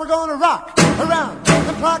 o'clock, rock. We're gonna rock around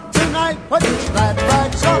the clock tonight. Put your glad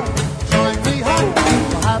rags on, join me home.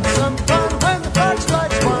 We'll have some fun when the clock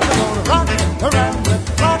strikes 1. We're gonna rock around the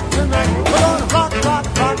clock tonight. We're gonna rock, rock,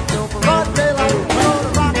 rock till broad daylight. We're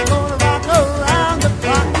gonna rock around the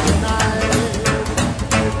clock tonight.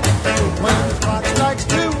 When the clock strikes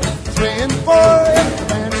 2, 3, and 4, if the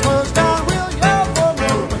band slows down, we'll yell for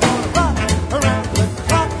more. We're gonna rock around the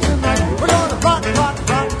clock tonight. We're gonna rock, rock,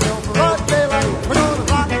 rock till broad daylight. We're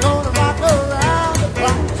gonna rock around the clock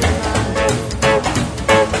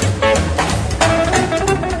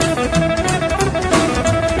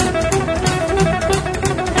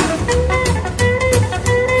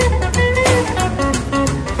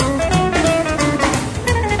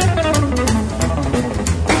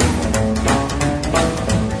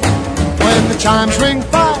chimes ring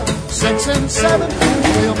 5, 6, and 7.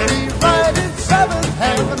 We'll be right in 7th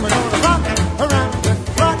heaven. We're gonna rock around the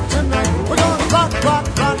clock tonight. We're gonna rock, rock,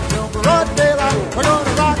 rock till broad daylight. We're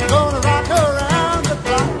gonna rock around the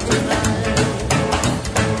clock tonight.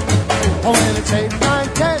 Oh, when it's 8, 9,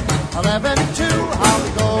 10, 11, 2, I'll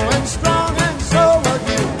be going strong, and so will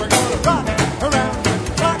you. We're gonna rock around the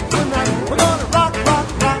clock tonight. We're gonna rock, rock,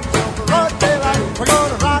 rock till broad daylight. We're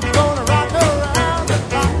gonna rock around the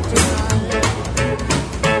clock tonight.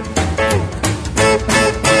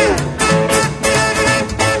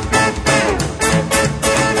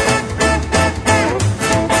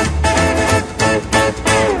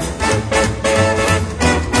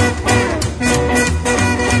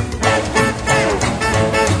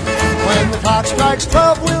 Strikes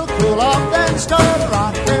 12, we'll cool off and start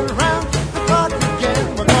rocking around the clock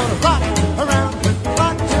again. We're gonna rock around the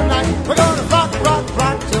clock tonight. We're gonna rock, rock,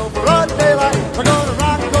 rock till broad daylight. We're gonna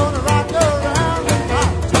rock around the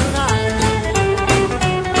clock tonight.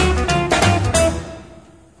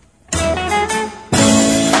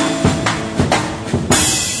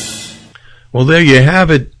 Well, there you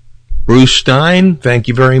have it. Bruce Stein, thank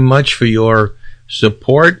you very much for your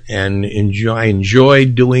support, and I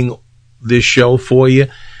enjoyed doing this show for you.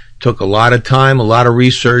 Took a lot of time, a lot of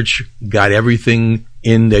research, got everything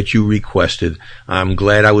in that you requested. I'm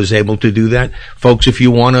glad I was able to do that. Folks, if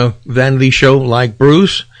you want a vanity show like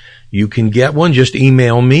Bruce, you can get one. Just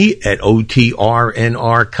email me at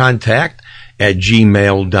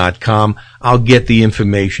otrnrcontact@gmail.com. I'll get the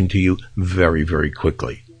information to you very, very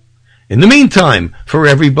quickly. In the meantime, for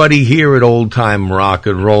everybody here at Old Time Rock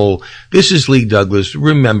and Roll, this is Lee Douglas.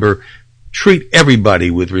 Remember, treat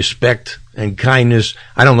everybody with respect and kindness.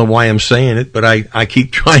 I don't know why I'm saying it, but I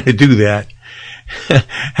keep trying to do that.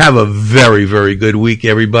 Have a very, very good week,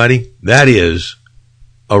 everybody. That is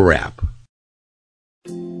a wrap.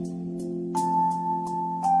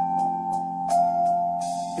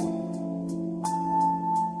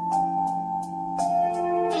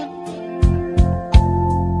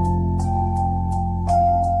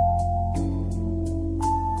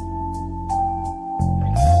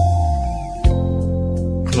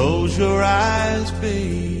 Close your eyes,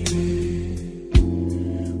 baby.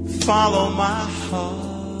 Follow my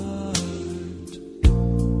heart.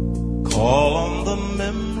 Call on the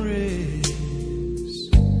memories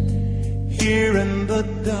here in the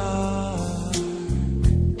dark.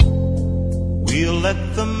 We'll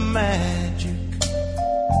let the magic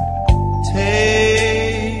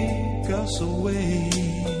take us away.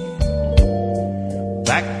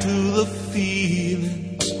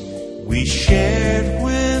 we shared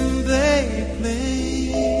when they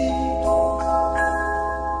played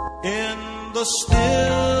in the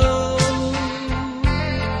still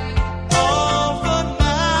of the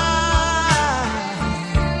night.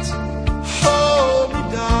 Hold me,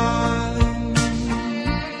 darling,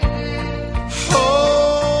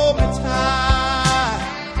 hold me tight.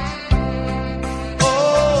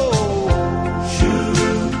 Oh, shoot,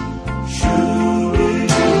 shoot,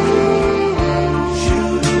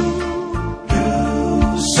 shoot,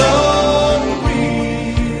 so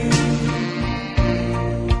real,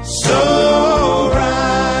 so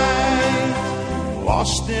right,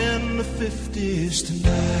 lost in the 50s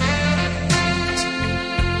tonight.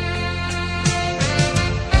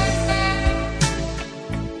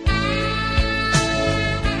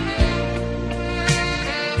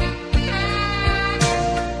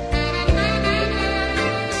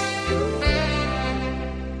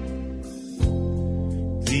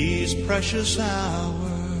 These precious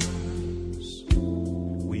hours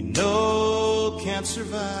we know can't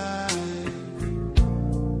survive,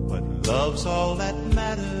 but love's all that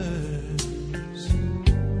matters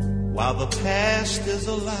while the past is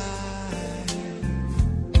alive.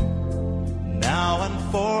 Now and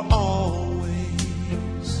for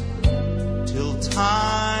always, till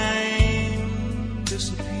time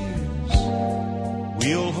disappears,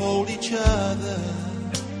 we'll hold each other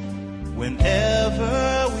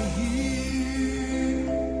whenever we hear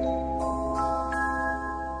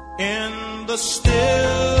in the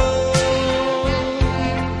still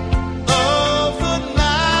of the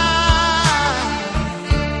night.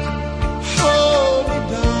 Hold me,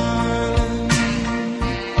 darling,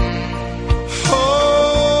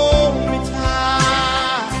 hold me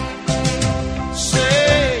tight.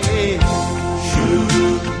 Say,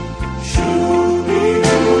 shoot, shoot me,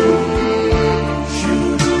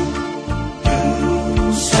 shoot.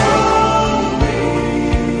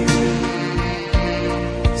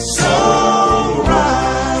 So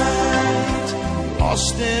right,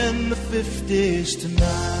 lost in the 50s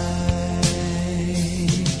tonight.